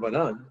the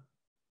Rabbanan,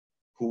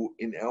 who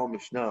in our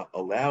Mishnah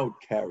allowed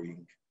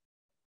carrying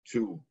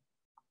to,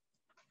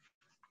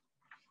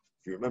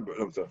 if you remember,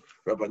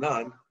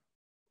 Rabbanan,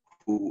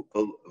 who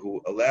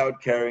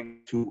allowed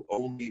carrying to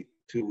only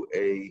to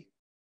a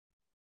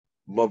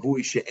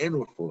mavui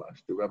she'enu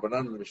fulash. The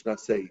Rabbanan in the Mishnah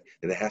say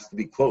that it has to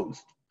be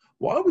closed.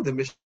 Why would the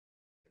Mishnah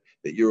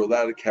that you're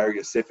allowed to carry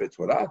a sefer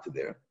Torah to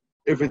there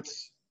if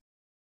it's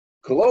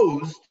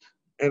closed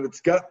and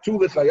it's got two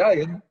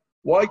lechayayim?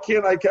 Why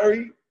can't I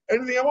carry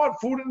anything I want,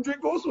 food and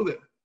drink also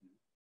there?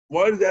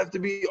 Why does it have to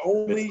be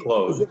only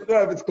closed? If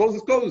it's closed,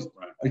 it's closed.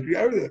 Right. I can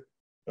carry there.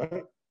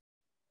 Right?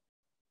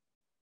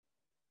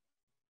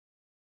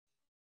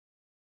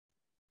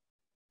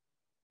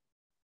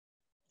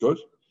 Good.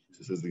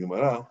 So says the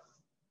Gemara.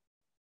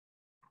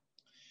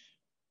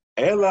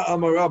 Ela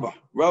amar Rabba.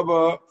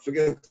 Rabba,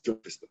 forget your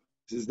sister.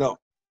 He says no.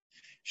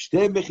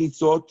 Shte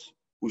mechitzot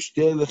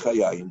ushte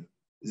lechayayim.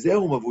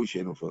 Zehu mavui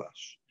she'enu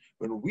fulash.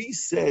 When we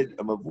said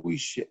a mavui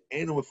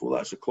she'enu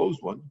mefulash, a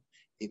closed one,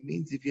 it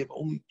means if you have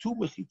only two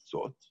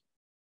mechitzot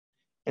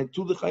and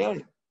two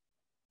lechayayim.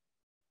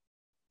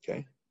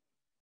 Okay?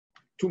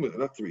 Two,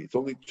 not three. It's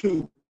only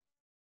two.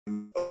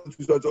 And the other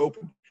two sides are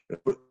open.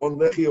 And put one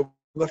lechi over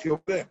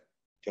there.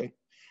 Okay?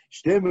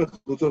 If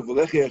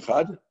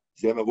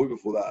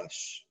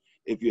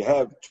you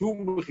have two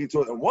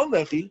mechitzot and one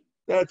lechi,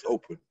 that's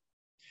open.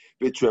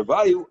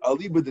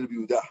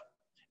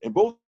 And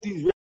both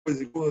these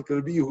rabbis are going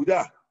to be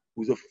Yehuda,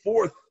 who's a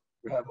fourth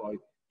rabbi,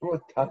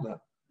 fourth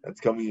Tana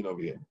that's coming in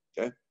over here.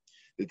 Okay?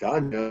 The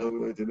Tana, we're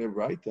going to never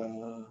write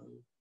and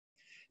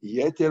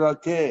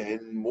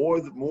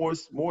more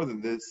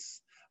than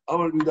this. A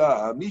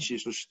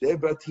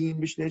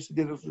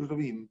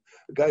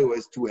guy who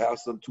has two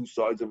houses on two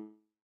sides of him.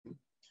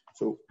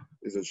 So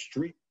there's a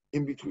street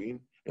in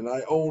between, and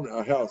I own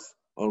a house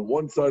on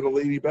one side of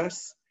Lady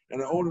Bess,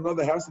 and I own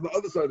another house on the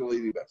other side of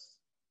Lady Bess.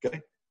 Okay?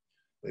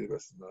 Lady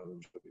Bess is not a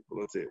people.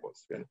 Let's say it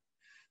was. Okay?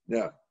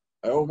 Now,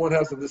 I own one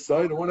house on this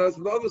side and one house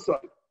on the other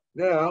side.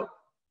 Now,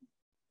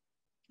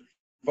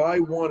 if I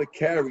want to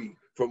carry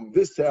from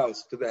this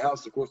house to the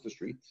house across the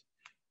street,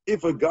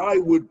 if a guy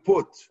would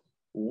put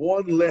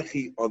one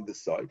lechi on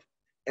this side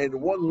and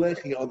one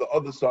lechi on the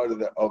other side of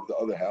the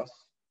other house,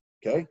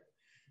 okay,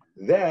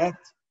 that,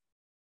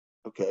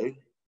 okay,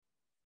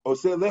 or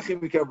say lechi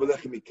mikan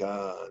v'lechi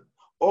mikan,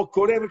 or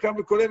koreh mikan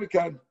v'koreh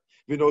mikan,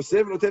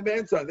 v'noseh v'noten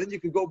be'entzah, then you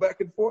can go back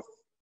and forth.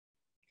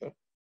 Okay,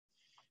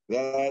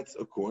 that's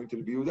according to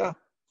the Yehuda.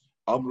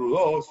 Amru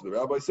lo, so the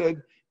rabbi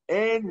said,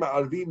 and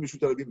ma'arvim mishut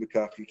arabim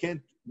b'kach, you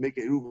can't make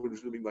a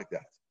eruv like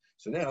that.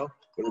 So now,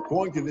 but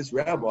according to this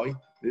rabbi,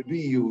 Rabbi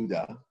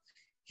Yehuda,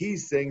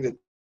 he's saying that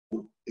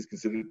is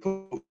considered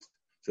closed.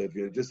 So if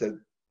you just had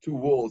two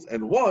walls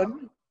and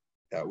one,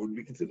 that would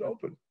be considered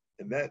open.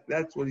 And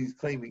that's what he's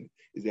claiming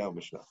is the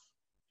Mishnah.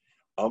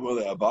 Amar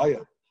le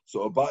Abaya.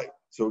 So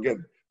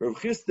again, Rav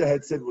Chisda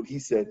had said what he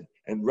said,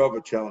 and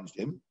Rava challenged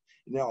him.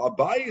 Now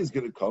Abaya is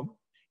going to come,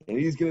 and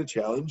he's going to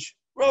challenge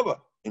Rava.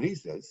 And he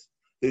says,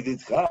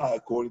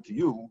 according to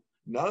you,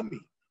 Nami.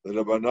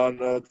 According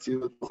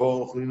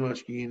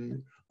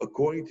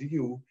to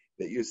you,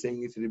 that you're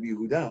saying it's going to be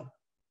Yehuda.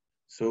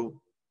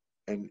 So,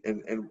 and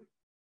the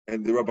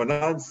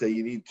Rabbanan say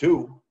you need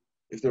two.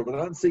 If the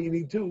Rabbanan say you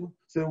need two,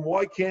 so then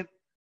why can't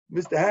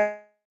Mr.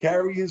 Hack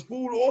carry his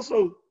food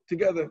also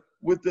together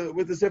with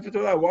the Sefer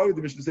Torah? Why would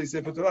the Mishnah say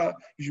Sefer Torah?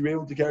 You should be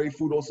able to carry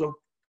food also.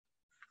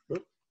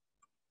 Good.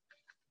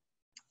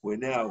 We're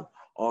now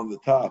on the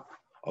top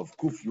of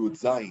Kuf Yud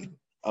Zayin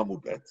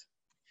Amud Bet.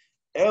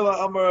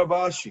 Ela Amar Rav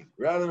Ashi.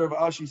 Rather,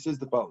 Rav Ashi says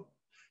the following: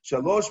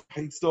 Shalosh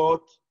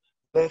Peitzot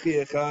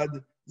Lechi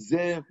Echad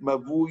Ze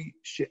Mavui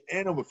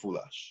She'eno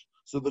Mefulash.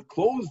 So the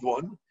closed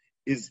one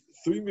is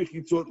three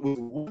mechitzot with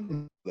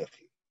one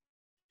lechi.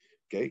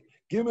 Okay,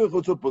 Gimel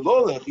mechitzot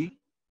below lechi.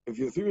 If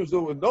you have three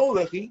mechitzot with no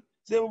lechi,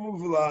 Ze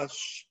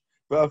Mefulash.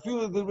 But I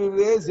feel that the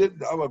Rezer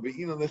Amar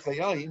Be'ina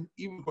Lechayim,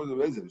 even for the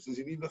Rezer says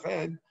you need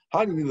Lechayim.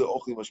 How do you need the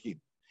Ochli Mashkin?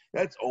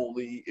 That's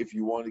only if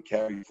you want to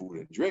carry food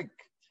and drink.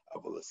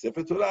 That's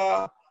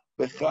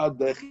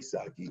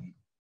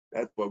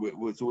why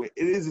so it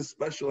is a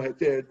special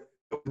heter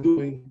we're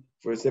doing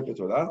for a Sefer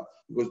Torah,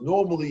 because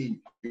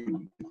normally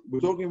we're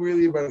talking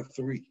really about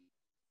three.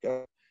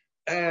 Okay?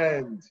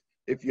 And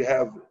if you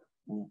have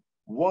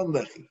one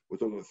lechi, we're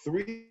talking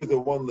three with a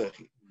one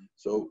lechi.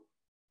 So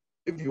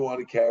if you want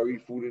to carry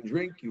food and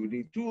drink, you would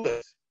need two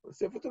lechis.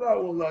 Sefer Torah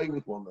will allow you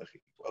with one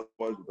lechi.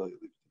 Otherwise, we'll tell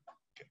you.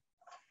 Okay,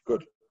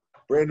 good.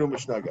 Brand new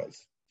Mishnah,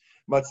 guys.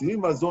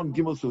 Matzilim mazon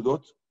gimel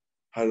sudot.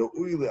 Okay,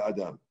 we're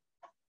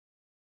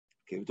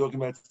talking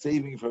about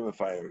saving from a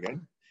fire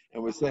again,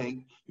 and we're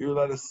saying you're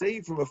allowed to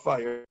save from a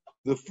fire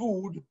the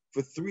food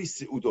for 3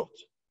 seudot.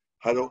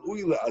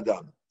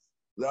 Adam.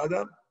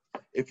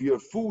 If you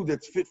have food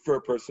that's fit for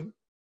a person,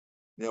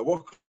 Now,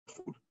 what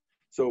food?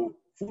 So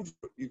food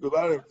you could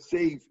allow to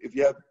save if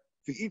you have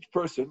for each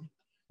person,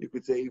 you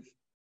could save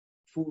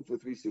food for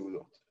 3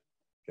 seudot.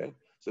 Okay,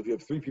 so if you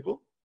have 3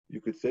 people,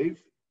 you could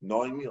save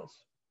 9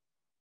 meals.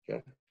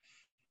 Okay.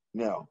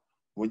 Now,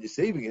 when you're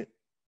saving it,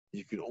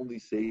 you can only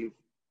save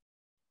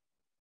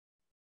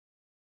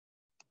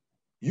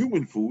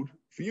human food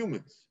for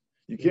humans.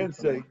 You can't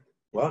say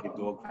what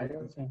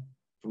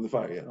from the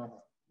fire. Yeah.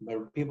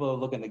 But people are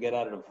looking to get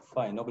out of the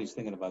fire. Nobody's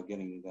thinking about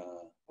getting.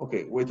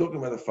 Okay, we're talking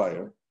about a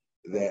fire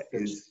that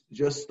is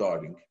just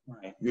starting.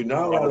 Right. You're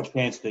not allowed a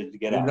chance to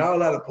get You're out. not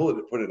allowed to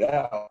put it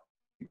out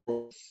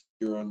because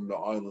you're on the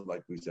island,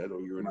 like we said,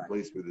 or you're in a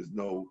place where there's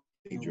no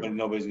danger. But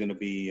nobody's going to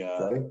be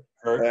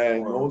hurt,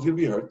 and no one's going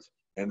to be hurt.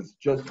 And it's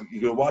just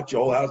you're going to watch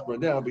your whole house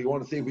burn down, but you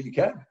want to save what you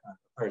can.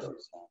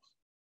 Person's house.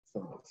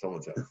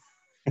 Someone's house.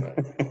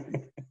 Right.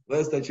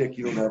 Last I checked,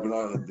 you don't have an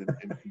island in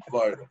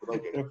Florida. But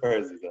okay. The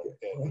person's house.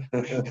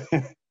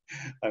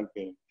 I'm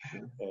kidding.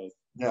 Yes.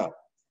 Now,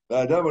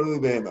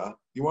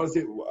 you want to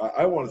say?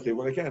 I want to say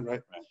what I can,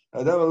 right?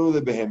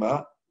 The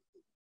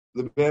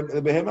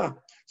behema.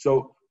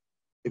 So,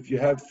 if you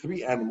have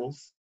 3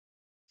 animals,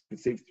 you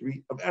can save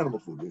 3 of animal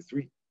food. There's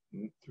three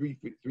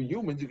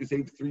humans. You can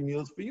save 3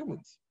 meals for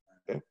humans.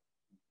 Okay.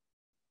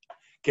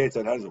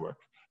 How does it work?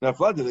 Now,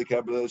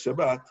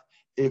 Shabbat.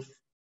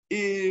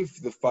 If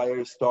the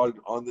fire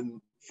started on the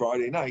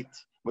Friday night,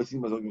 then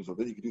you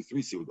can do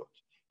 3 seudot.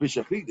 If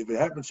it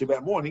happens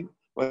Shabbat morning,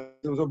 then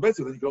you can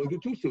only do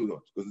 2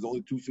 seudot because there's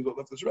only 2 seudot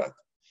left of Shabbat.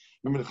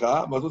 You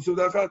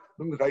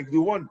can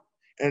do 1.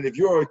 And if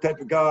you're a type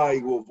of guy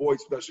who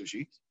avoids special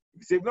sheets, you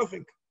can save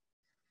nothing.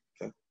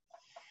 Okay.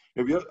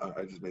 I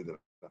just made that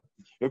up.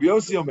 Rabbi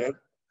Yossi Omer,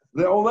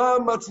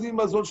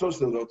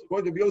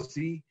 according to Rabbi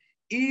Yossi,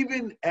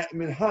 even at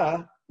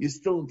Minha, you're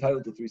still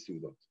entitled to 3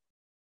 seudot.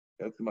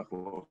 That's the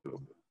machlok.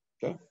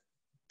 Okay.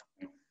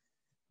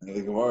 And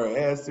the Gemara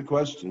asks the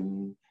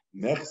question,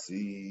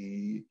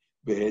 Merci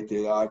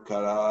be'etera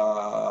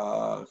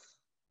karach.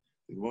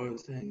 The Gemara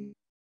is saying,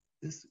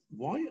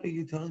 why are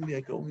you telling me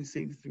I can only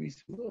save 3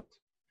 seudot?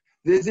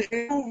 There's an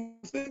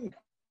eruv thing.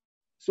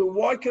 So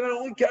why can I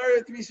only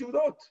carry 3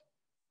 seudot?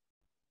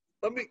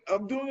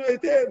 I'm doing it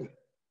right there.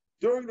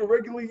 During the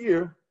regular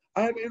year,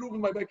 I have eruv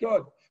in my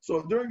backyard.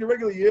 So during the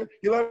regular year,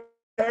 you'll have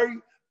to carry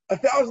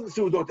 1,000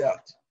 seudot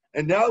out.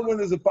 And now when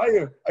there's a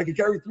fire, I can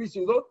carry 3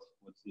 seudot?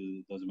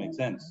 Doesn't make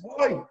sense.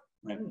 Why?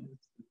 Right.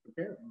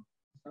 Preparing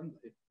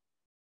Sunday.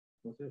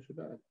 What's that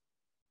Shabbat?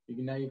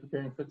 Now you're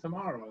preparing for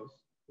tomorrow's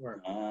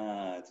work.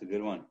 That's a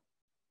good one.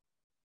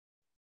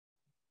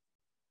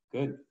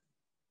 Good.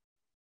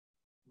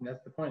 And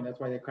that's the point. That's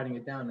why they're cutting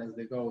it down as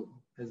they go,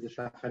 as the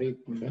shacharit.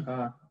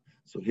 Okay.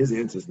 So his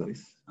answer is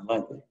nice. I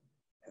like it.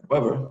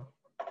 However,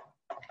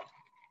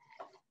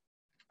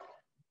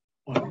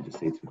 why don't you just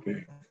say it's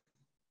preparing?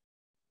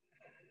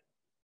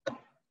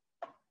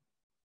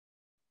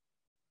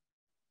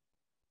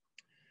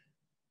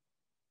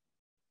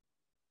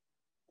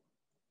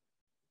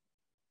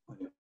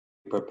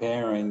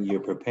 You're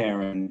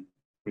preparing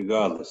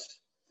regardless.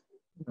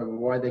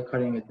 Why are they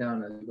cutting it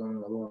down as you're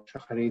going along?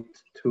 Shacharit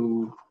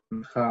 2,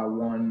 Mincha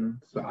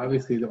 1. So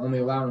obviously they're only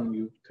allowing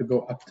you to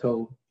go up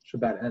till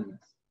Shabbat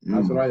ends.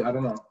 That's what I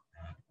don't know.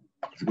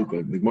 It's a good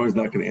question. The Gemara is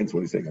not going to answer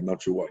what he's saying. I'm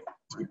not sure why.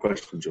 It's a good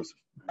question, Joseph.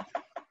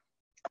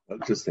 I'll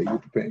just say you're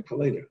preparing for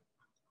later.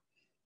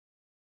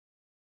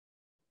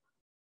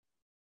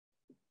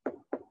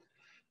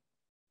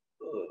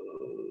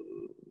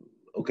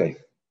 Okay.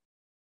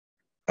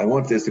 I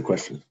want to ask a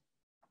question.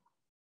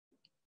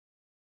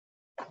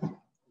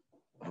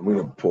 I'm going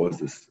to pause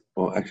this.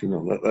 Well, actually,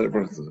 no. Let it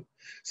run.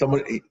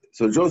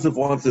 So Joseph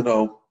wants to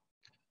know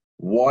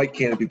why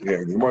can't it be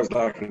prepared? The Gemara is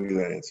not going to give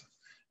that answer.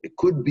 It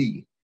could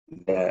be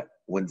that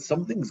when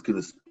something's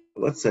going to,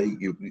 let's say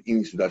you're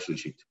eating Sudash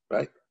Lishit,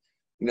 right?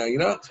 Now,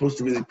 you're not supposed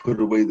to really put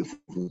away the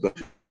food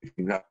if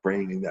you're not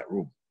praying in that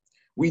room.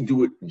 We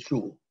do it in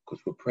shul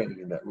because we're praying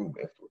in that room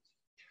afterwards.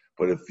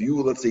 But if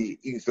you, let's say,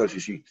 eating Sudash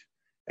Lishit,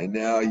 and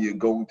now you're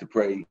going to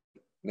pray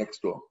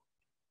next door,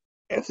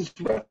 after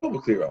Shabbat, it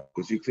will clear up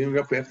because you're clearing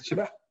up after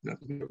Shabbat, not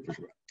for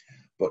Shabbat.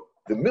 But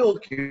the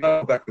milk, you're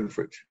not back in the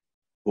fridge.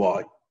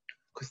 Why?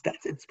 Because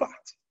that's its spot.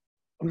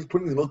 I'm just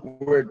putting the milk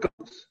where it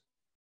goes.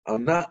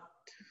 I'm not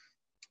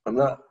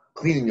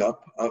cleaning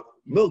up.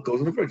 Milk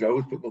goes in the fridge. I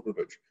always put milk in the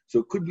fridge. So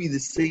it could be the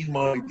same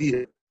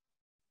idea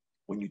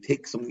when you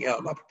take something out.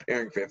 I'm not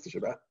preparing for after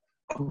Shabbat.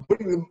 I'm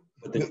putting them.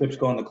 But the chips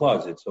go in the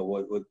closet. So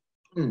what would?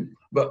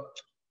 But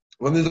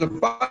when there's a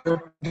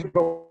fire,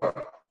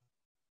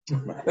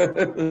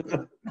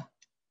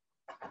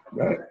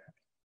 right?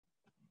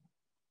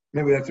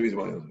 Maybe that's the reason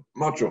why.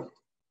 Macho.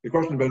 The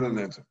question is better than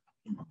the answer.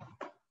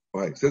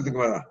 All right. Says the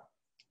Gemara.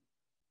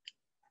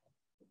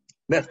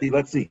 Nefti,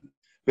 let's see.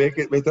 Let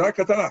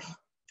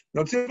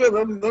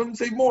them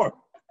say more.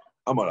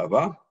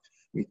 Amarava.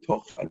 If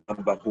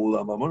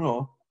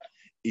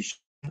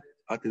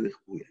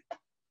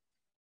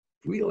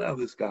we allow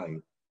this guy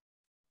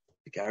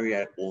to carry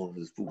out all of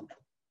his food,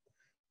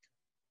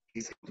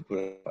 he's going to put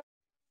it up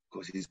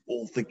because he's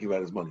all thinking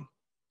about his money.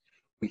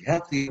 we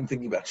have to get him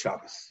thinking about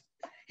Shabbos.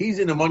 He's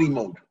in a money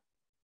mode,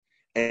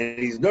 and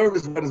he's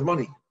nervous about his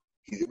money.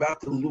 He's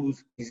about to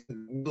lose. He's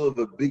in the middle of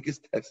the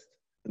biggest test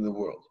in the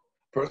world.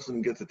 A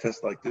person gets a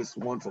test like this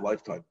once a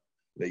lifetime,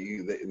 that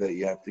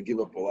you have to give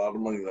up a lot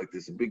of money like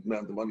this, a big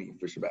amount of money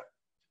for Shabbat.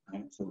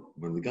 Right? So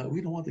when we don't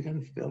want the guy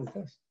to fail the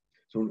test.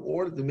 So in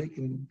order to make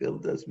him fail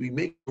the test, we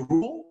make a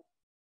rule.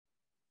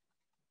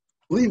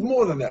 Leave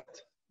more than that.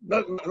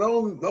 Not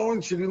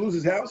only should he lose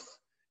his house,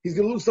 he's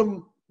going to lose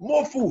some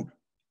more food.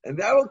 And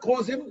that will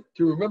cause him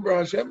to remember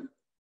Hashem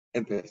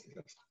and pass the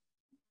test.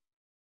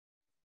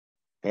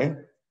 Okay?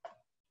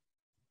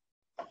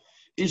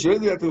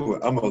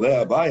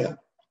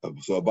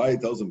 So Abaye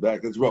tells him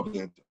back, that's Rab's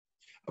answer.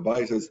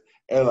 Abaye says,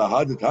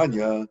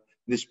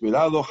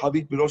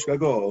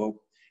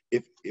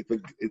 if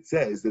it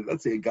says that,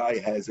 let's say a guy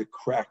has a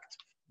cracked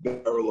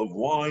barrel of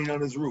wine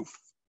on his roof,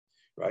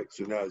 right?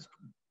 So now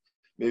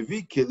you're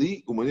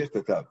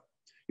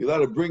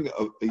allowed to bring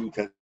a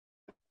utensil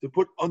to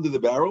put under the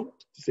barrel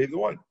to save the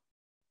wine.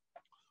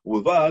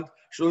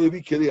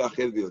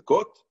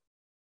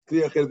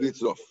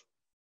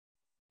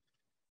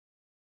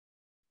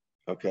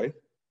 Okay.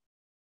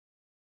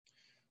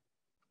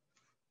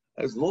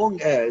 As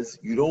long as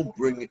you don't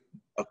bring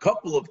a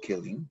couple of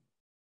kelim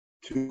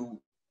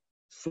to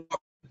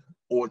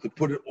or to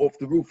put it off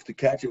the roof to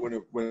catch it when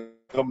it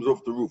comes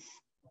off the roof.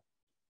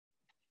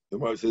 The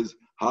Gemara says,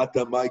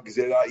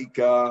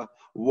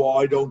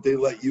 why don't they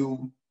let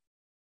you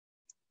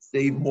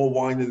save more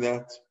wine than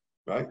that?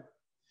 Right?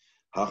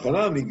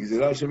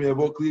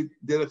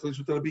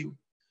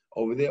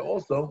 Over there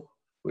also,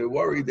 we're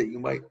worried that you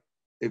might,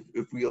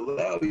 if we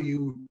allow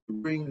you to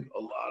bring a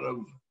lot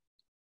of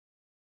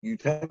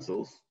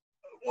utensils,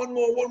 one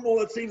more,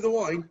 let's save the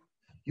wine,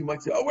 you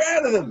might say, oh, we're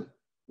out of them.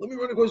 Let me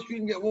run across the street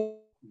and get one.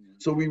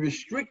 So we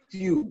restrict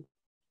you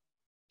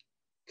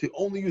to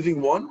only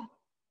using one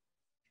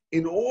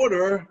in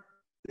order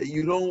that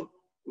you don't,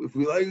 if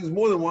we allow you to use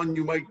more than one,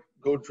 you might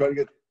go try to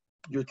get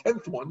your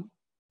 10th one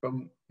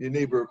from your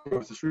neighbor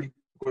across the street,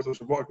 across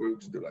Ocean Park, where we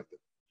just do like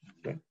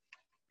that. Okay?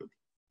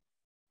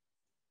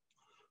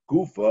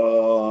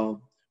 Gufa.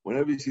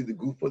 Whenever you see the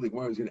Gufa, the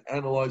Gemara is going to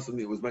analyze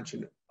something that was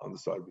mentioned on the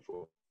side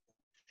before.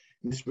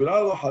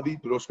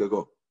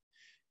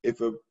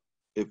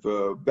 If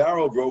a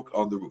barrel broke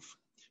on the roof,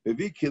 you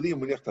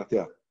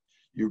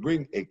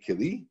bring a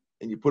keli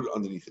and you put it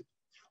underneath it.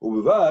 As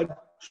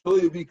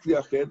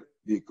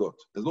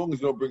long as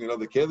you don't bring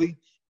another keli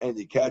and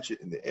you catch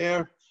it in the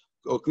air,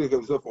 or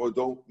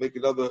don't make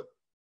another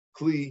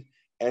kli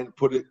and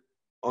put it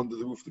under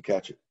the roof to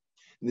catch it.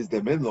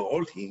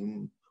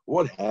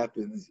 What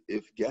happens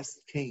if guests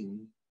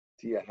came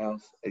to your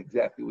house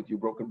exactly with your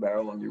broken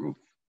barrel on your roof?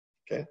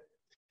 Okay?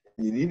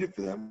 You need it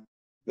for them,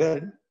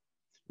 then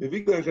you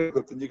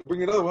can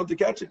bring another one to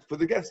catch it for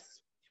the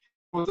guests.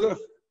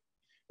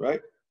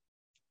 Right?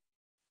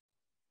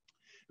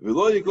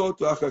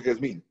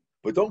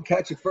 But don't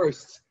catch it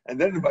first and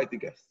then invite the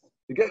guests.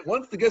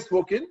 Once the guests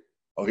walk in,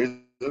 oh, here's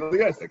another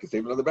guest. I can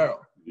save another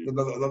barrel,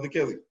 another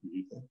keli.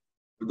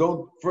 But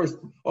don't first.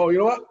 Oh, you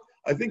know what?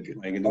 I think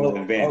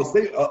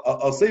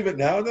I'll save it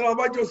now, and then I'll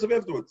invite Joseph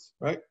afterwards.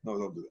 Right? No,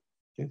 don't do that.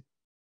 Okay.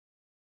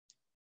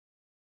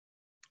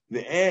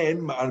 The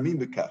end ma'armin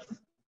bekach,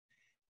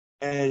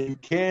 and you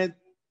can't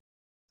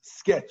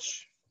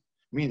sketch,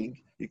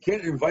 meaning you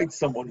can't invite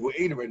someone who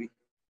ate already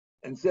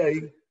and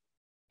say,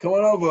 "Come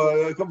on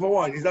over, come for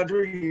wine." He's not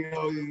drinking.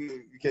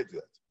 You can't do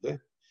that. Okay.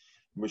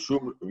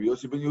 Meshum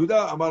Yosef ben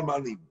Yehuda Amar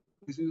ma'armin.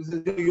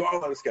 You are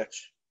allowed to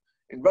sketch.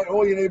 Invite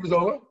all your neighbors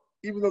over,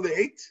 even though they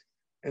ate.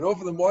 And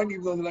offer them wine,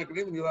 even though they're not going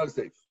to eat them, you're allowed to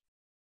save.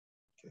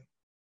 Okay.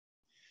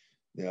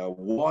 Now,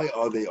 why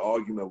are they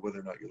arguing about whether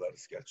or not you're allowed to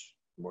sketch?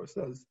 The Gemara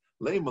says,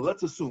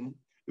 let's assume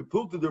the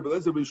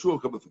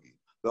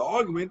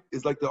argument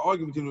is like the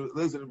argument between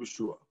Eliezer and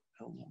Yeshua.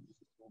 How long is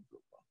it going to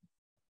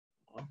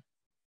go?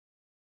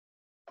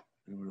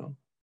 Anyone know?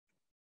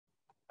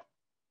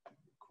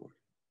 Record.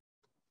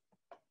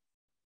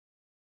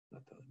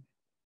 Not telling me.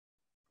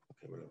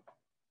 Okay, whatever.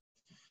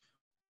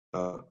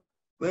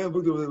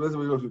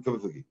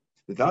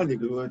 The Tanya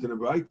can learn to the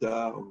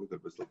Braita.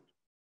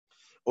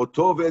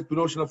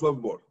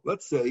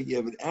 Let's say you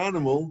have an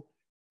animal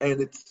and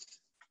its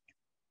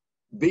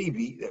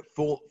baby that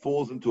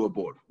falls into a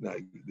board. Now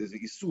there's a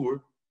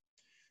isur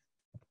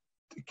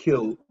to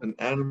kill an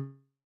animal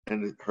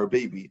and her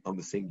baby on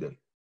the same day.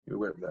 You're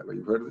aware of that, right?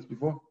 You've heard of this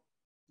before?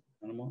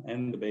 Animal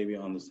and the baby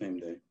on the same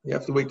day. You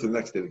have to wait till the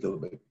next day to kill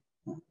the baby.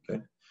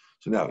 Okay.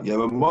 So now you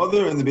have a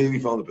mother and the baby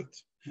fell in the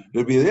pit.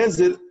 Rabbi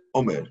Eliezer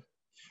Omer.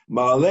 You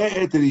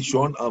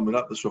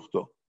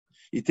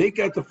take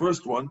out the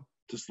first one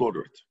to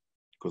slaughter it,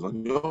 because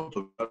on Yom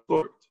Tov you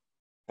slaughter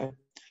it.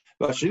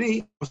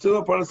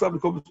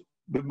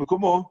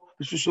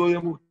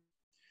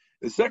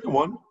 The second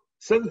one,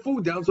 send the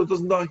food down so it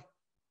doesn't die.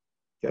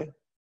 Okay,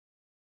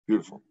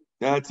 beautiful.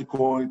 That's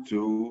according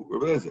to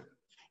Rabbi Eliezer.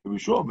 Rabbi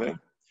Shua, man,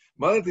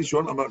 bring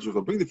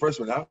the first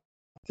one out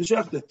to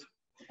shecht it,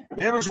 but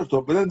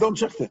then don't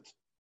shecht it.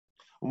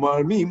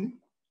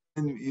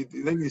 And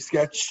then you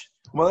sketch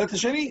And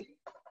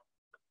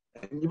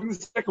you bring the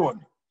second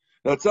one.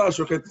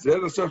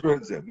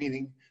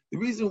 Meaning, the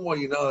reason why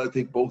you're not allowed to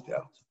take both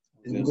out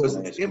is because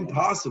it's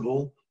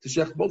impossible to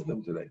shech both of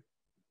them today.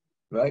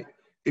 Right?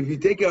 If you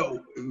take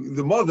out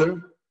the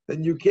mother,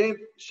 then you can't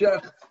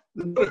shech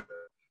the mother.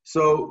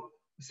 So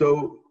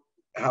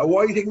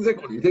why are you taking the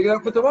second one? You're taking it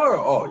out for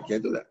tomorrow. Oh, you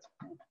can't do that.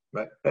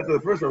 Right? That's what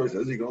the first rabbi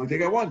says. You can only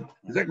take out one.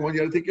 The second one,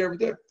 you got to take care of it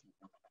there.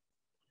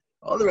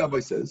 The other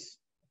rabbi says,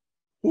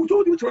 who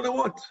told you which one I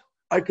want?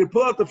 I could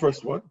pull out the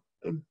first one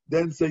and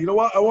then say, you know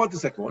what? I want the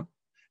second one.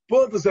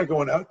 Pull out the second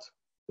one out.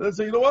 And then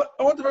say, you know what?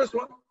 I want the first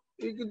one.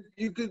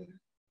 You could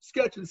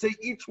sketch and say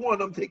each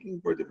one I'm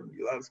taking for a different.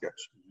 You're allowed to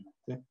sketch.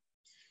 Okay?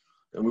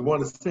 And we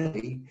want to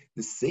say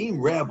the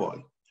same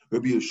rabbi,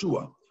 Rabbi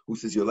Yeshua, who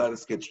says you're allowed to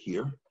sketch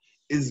here,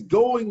 is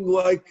going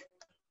like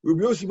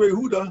Rabbi Yossi Bar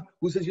Yehuda,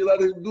 who says you're allowed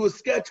to do a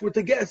sketch with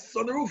the guests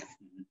on the roof.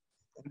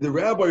 The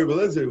rabbi Rabbi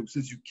Eliezer, who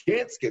says you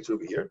can't sketch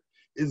over here,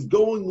 is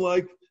going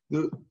like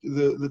the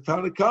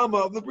Tanna Kama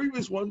of the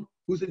previous one,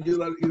 who said you're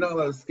not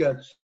allowed to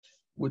sketch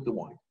with the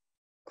wine.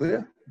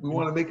 Clear? We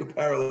want to make a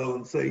parallel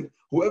and say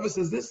whoever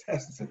says this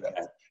has to say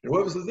that, and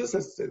whoever says this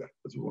has to say that.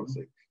 That's what we want to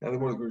say. Now they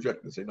want to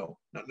reject and say no,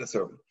 not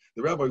necessarily.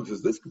 The rabbi who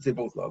says this could say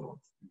both the other ones.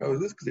 The rabbi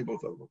this could say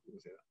both the other ones. We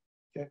say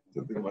that. Okay,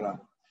 so think about that.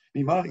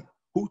 Imai,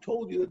 who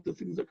told you that the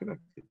things are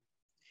connected?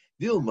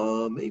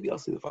 Dilma, maybe I'll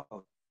say the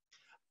following.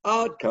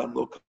 Ad kan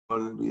lo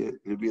kan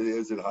Rabbi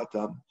Eliezer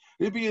hatam.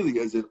 Rabbi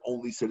Eliezer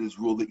only said his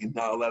rule that you're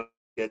not allowed to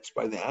sketch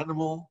by the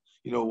animal.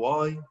 You know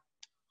why?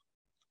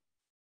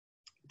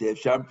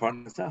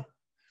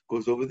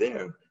 Because over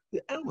there,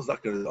 the animal's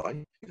not going to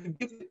die.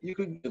 You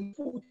can give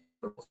food.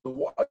 So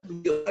why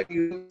do you like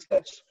to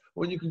sketch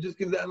when you can just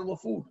give the animal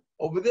food?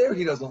 Over there,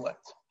 he doesn't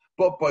let.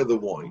 But by the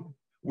wine,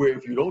 where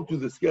if you don't do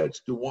the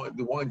sketch, the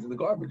wine's in the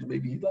garbage,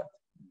 maybe he left.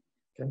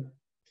 Okay.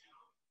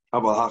 The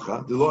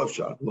law of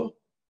Shad. And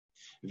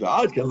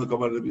Rabbi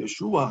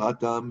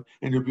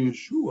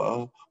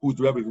Yeshua, who's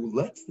the rabbi who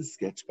lets the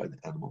sketch by the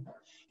animal,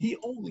 he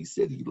only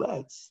said he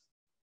lets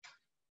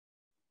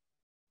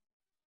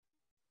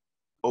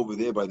over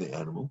there by the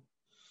animal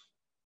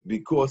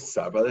because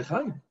Sar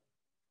Balechaim.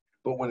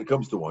 But when it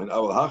comes to wine,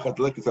 but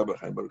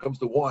when it comes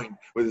to wine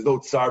where there's no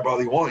Tsar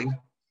Bali wine,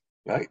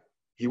 right?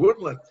 He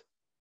wouldn't let.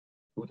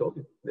 Who told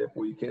you?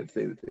 Therefore, you can't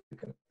say that they're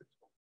connected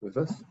with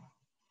us.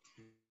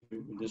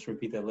 Just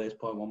repeat that last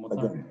part one more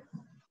time. Again.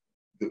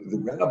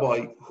 The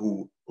rabbi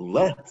who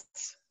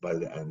lets by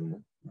the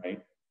animal,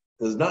 right,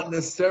 is not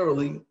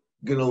necessarily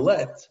going to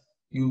let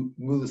you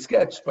move the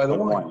sketch by the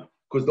wine.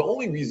 Because the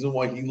only reason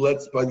why he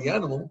lets by the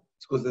animal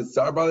is because it's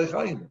Tsar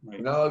Balechaim.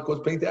 Right. Now, of course,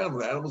 paint the animal.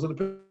 The animal's in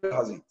the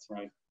hazit.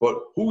 Right.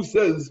 But who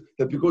says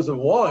that because of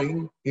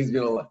wine, he's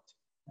going to let?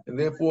 And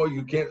therefore,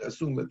 you can't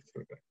assume that it's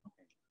going to go.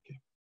 Okay.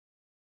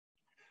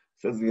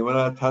 Says the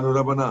Gemara, Tanu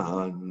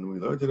Rabbanan, we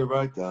learned in the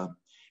right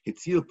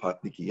Hitzil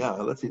pat nikiya.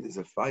 Let's say there's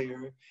a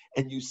fire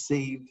and you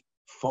saved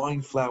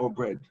fine flour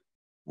bread,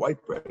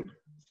 white bread,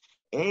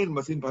 and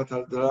masin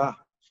patadra.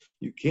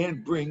 You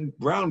can't bring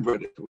brown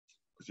bread into it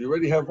because you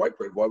already have white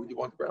bread. Why would you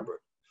want brown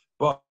bread?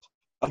 But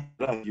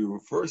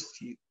you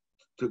first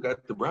took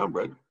out the brown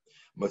bread,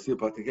 masin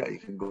patadra. You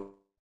can go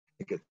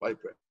and get white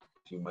bread.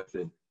 So you might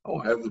say, "Oh,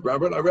 I have the brown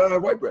bread. I'd rather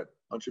have white bread."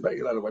 On Shabbat,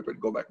 you're allowed to have white bread.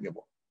 Go back and get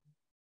more.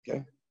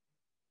 Okay.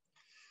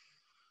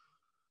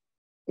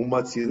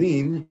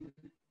 Umatzirin.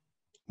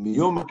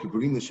 Yom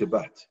Kippurim to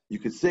Shabbat. You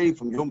could say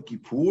from Yom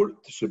Kippur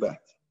to Shabbat,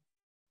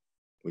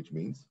 which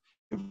means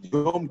if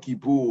Yom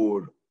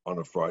Kippur on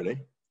a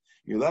Friday,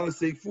 you're allowed to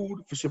save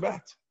food for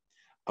Shabbat.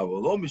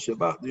 Avalom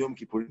Shabbat Yom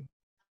Kippurim.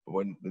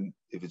 But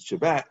if it's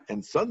Shabbat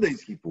and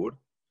Sunday's Kippur,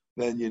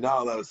 then you're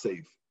not allowed to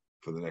save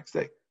for the next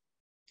day.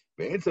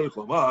 Of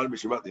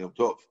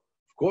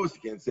course,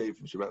 you can't save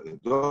from Shabbat to Yom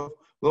Tov.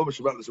 Lo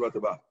Shabbat to Shabbat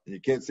Haba. And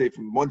you can't save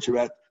from one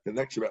Shabbat to the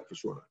next Shabbat for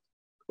sure.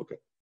 Okay.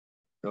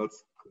 Now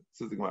let's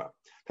see the Gemara.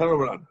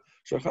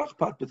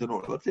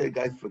 Let's say a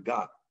guy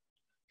forgot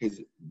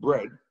his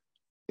bread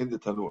in the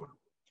tanur.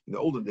 In the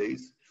olden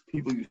days,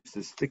 people used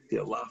to stick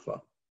their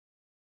lafa.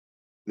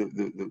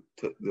 The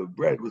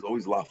bread was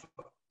always lafa.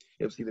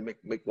 You ever see them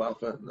make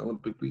lafa in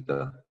Olympic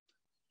pita?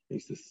 They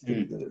used to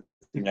stick the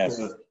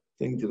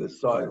thing to the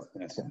side.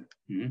 Yes.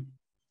 Mm-hmm.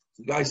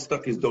 The guy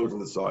stuck his dough to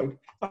the side.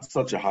 Not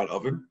such a hot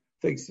oven.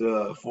 Takes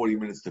 40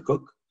 minutes to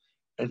cook.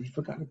 And he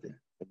forgot it there.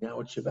 And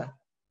now it's Shabbat.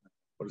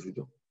 What does he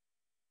do?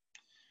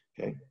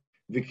 Okay.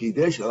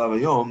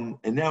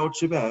 And now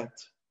it's Shabbat.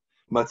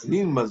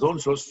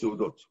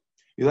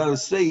 You're allowed to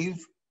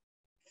save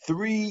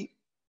 3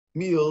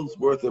 meals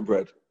worth of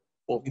bread.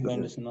 We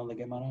learned this in another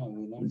Gemara.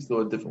 We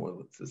still a different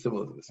one. It's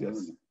similar to this,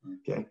 yes.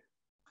 Okay.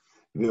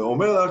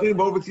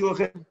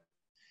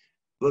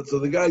 So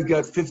the guy's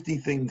got 50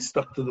 things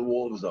stuck to the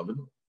wall of his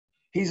oven.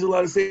 He's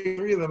allowed to save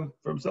 3 of them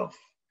for himself.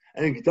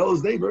 And he can tell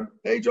his neighbor,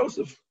 "Hey,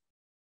 Joseph,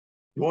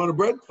 you want a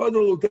bread?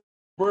 We'll take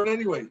bread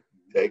anyway.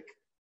 Take."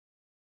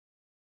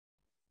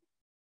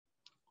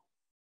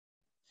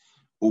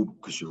 When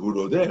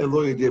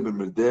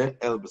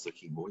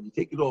you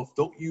take it off,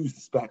 don't use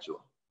the spatula.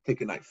 Take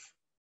a knife.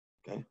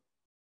 Okay?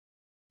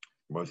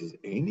 Gemara says,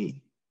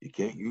 Aini, you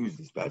can't use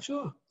the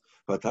spatula.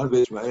 Doesn't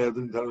it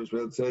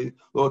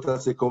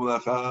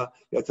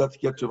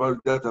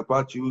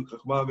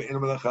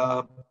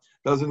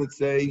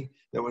say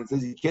that when it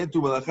says you can't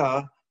do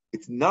malacha,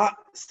 it's not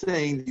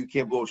saying that you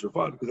can't blow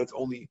shofar, because that's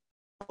only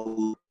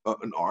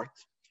an art.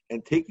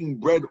 And taking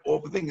bread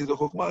off a thing is a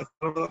chokhmah, it's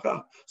not a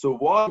malacha. So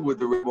why would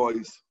the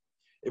rabbis,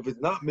 if it's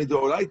not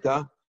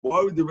midoraita,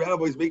 why would the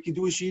rabbis make you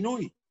do a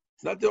shinui?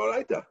 It's not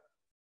deoraita.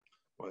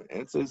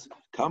 And it says,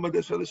 Kama I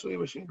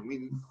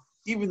mean,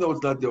 even though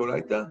it's not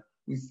deoraita,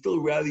 we still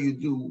rather you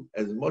do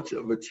as much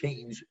of a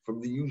change from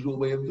the usual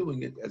way of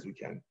doing it as we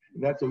can.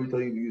 And that's why we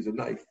tell you to use a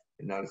knife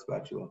and not a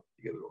spatula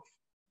to get it off.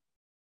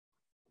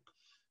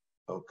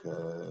 Okay.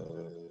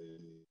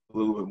 A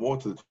little bit more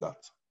to the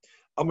Shabbat.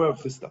 Amar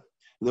Rav Chisda.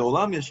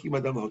 Le'olam yashkim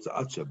adam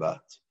ha'hotza'at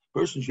Shabbat.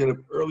 Person should get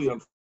up early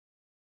on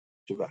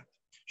Shabbat.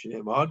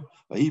 Shneimad,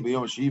 v'hi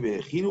b'yom ha'shvi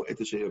v'echinu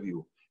et asher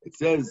yaviu. It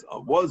says,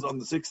 was on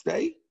the sixth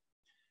day,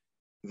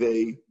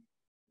 they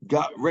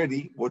got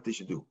ready what they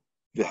should do.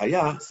 The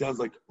Haya sounds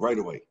like right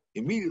away.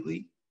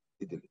 Immediately,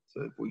 they did it.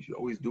 So we should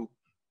always do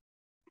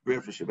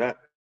prayer for Shabbat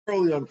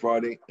early on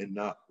Friday and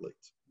not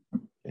late.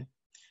 Okay.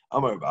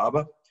 Amar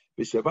Abba,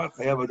 b'Shabbat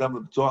chayav adam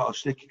l'b'toah al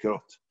shtei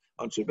kikarot.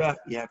 On Shabbat,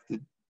 you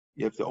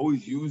have to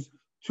always use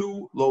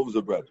 2 loaves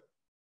of bread.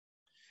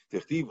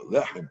 Techtiv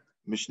lechem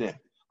mishneh,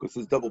 because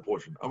it's double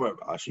portion. Amar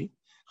Ashi,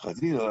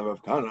 chazina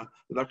Rav Kana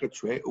v'naka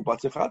trei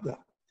u'batzechada.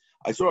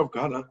 I saw Rav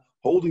Kana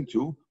holding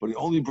 2, but he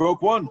only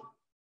broke 1.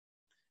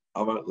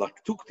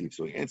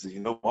 So he answers, you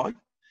know why?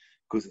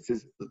 Because it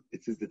says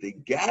that they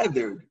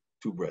gathered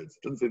 2 breads.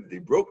 It doesn't say that they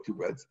broke 2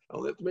 breads. I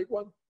only have to make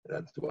 1. And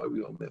that's why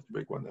we only have to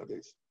make 1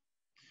 nowadays.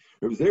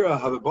 Rav Zera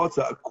have a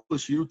batza akula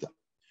shiruta.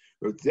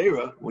 Rav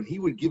Zera, when he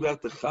would give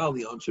out the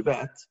chali on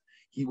Shabbat,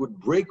 he would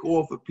break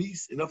off a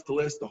piece enough to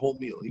last the whole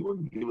meal. He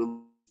wouldn't give it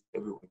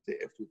everyone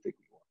after take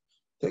one.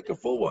 Take a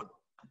full one.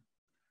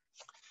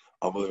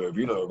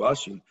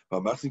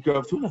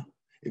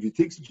 If you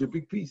take such a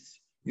big piece,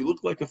 you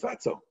look like a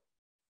fatso.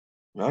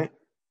 Right?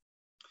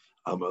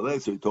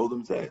 So he told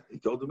him that. He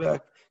told him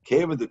back. He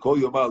doesn't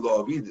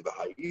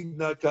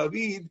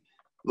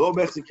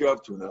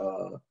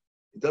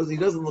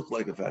look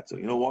like a fatso.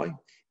 You know why?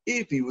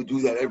 If he would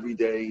do that every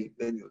day,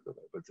 then you look.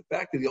 But the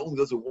fact that he only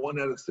does it 1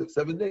 out of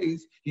 7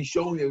 days, he's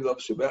showing that he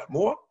loves Shabbat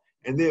more,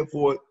 and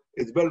therefore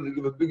it's better to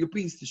give a bigger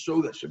piece to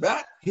show that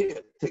Shabbat.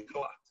 Here, take a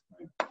lot.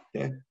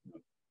 Okay.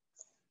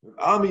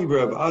 Ami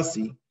Rav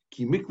Asi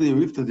ki mikli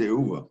rifta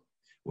de'uva,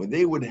 when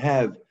they would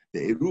have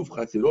the eruv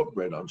chatzirot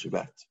bread on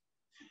Shabbat,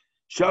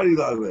 shari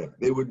la'areh,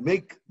 they would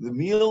make the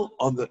meal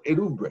on the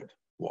eruv bread.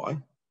 Why?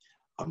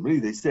 Amri,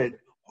 they said,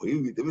 if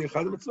you did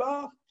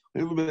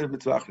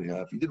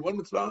 1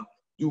 mitzvah,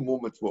 do more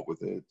mitzvot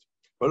with it.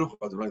 Baruch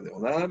Adonai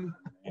le'olam,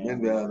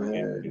 amen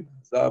ve'amen.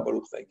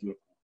 Baruch, thank you.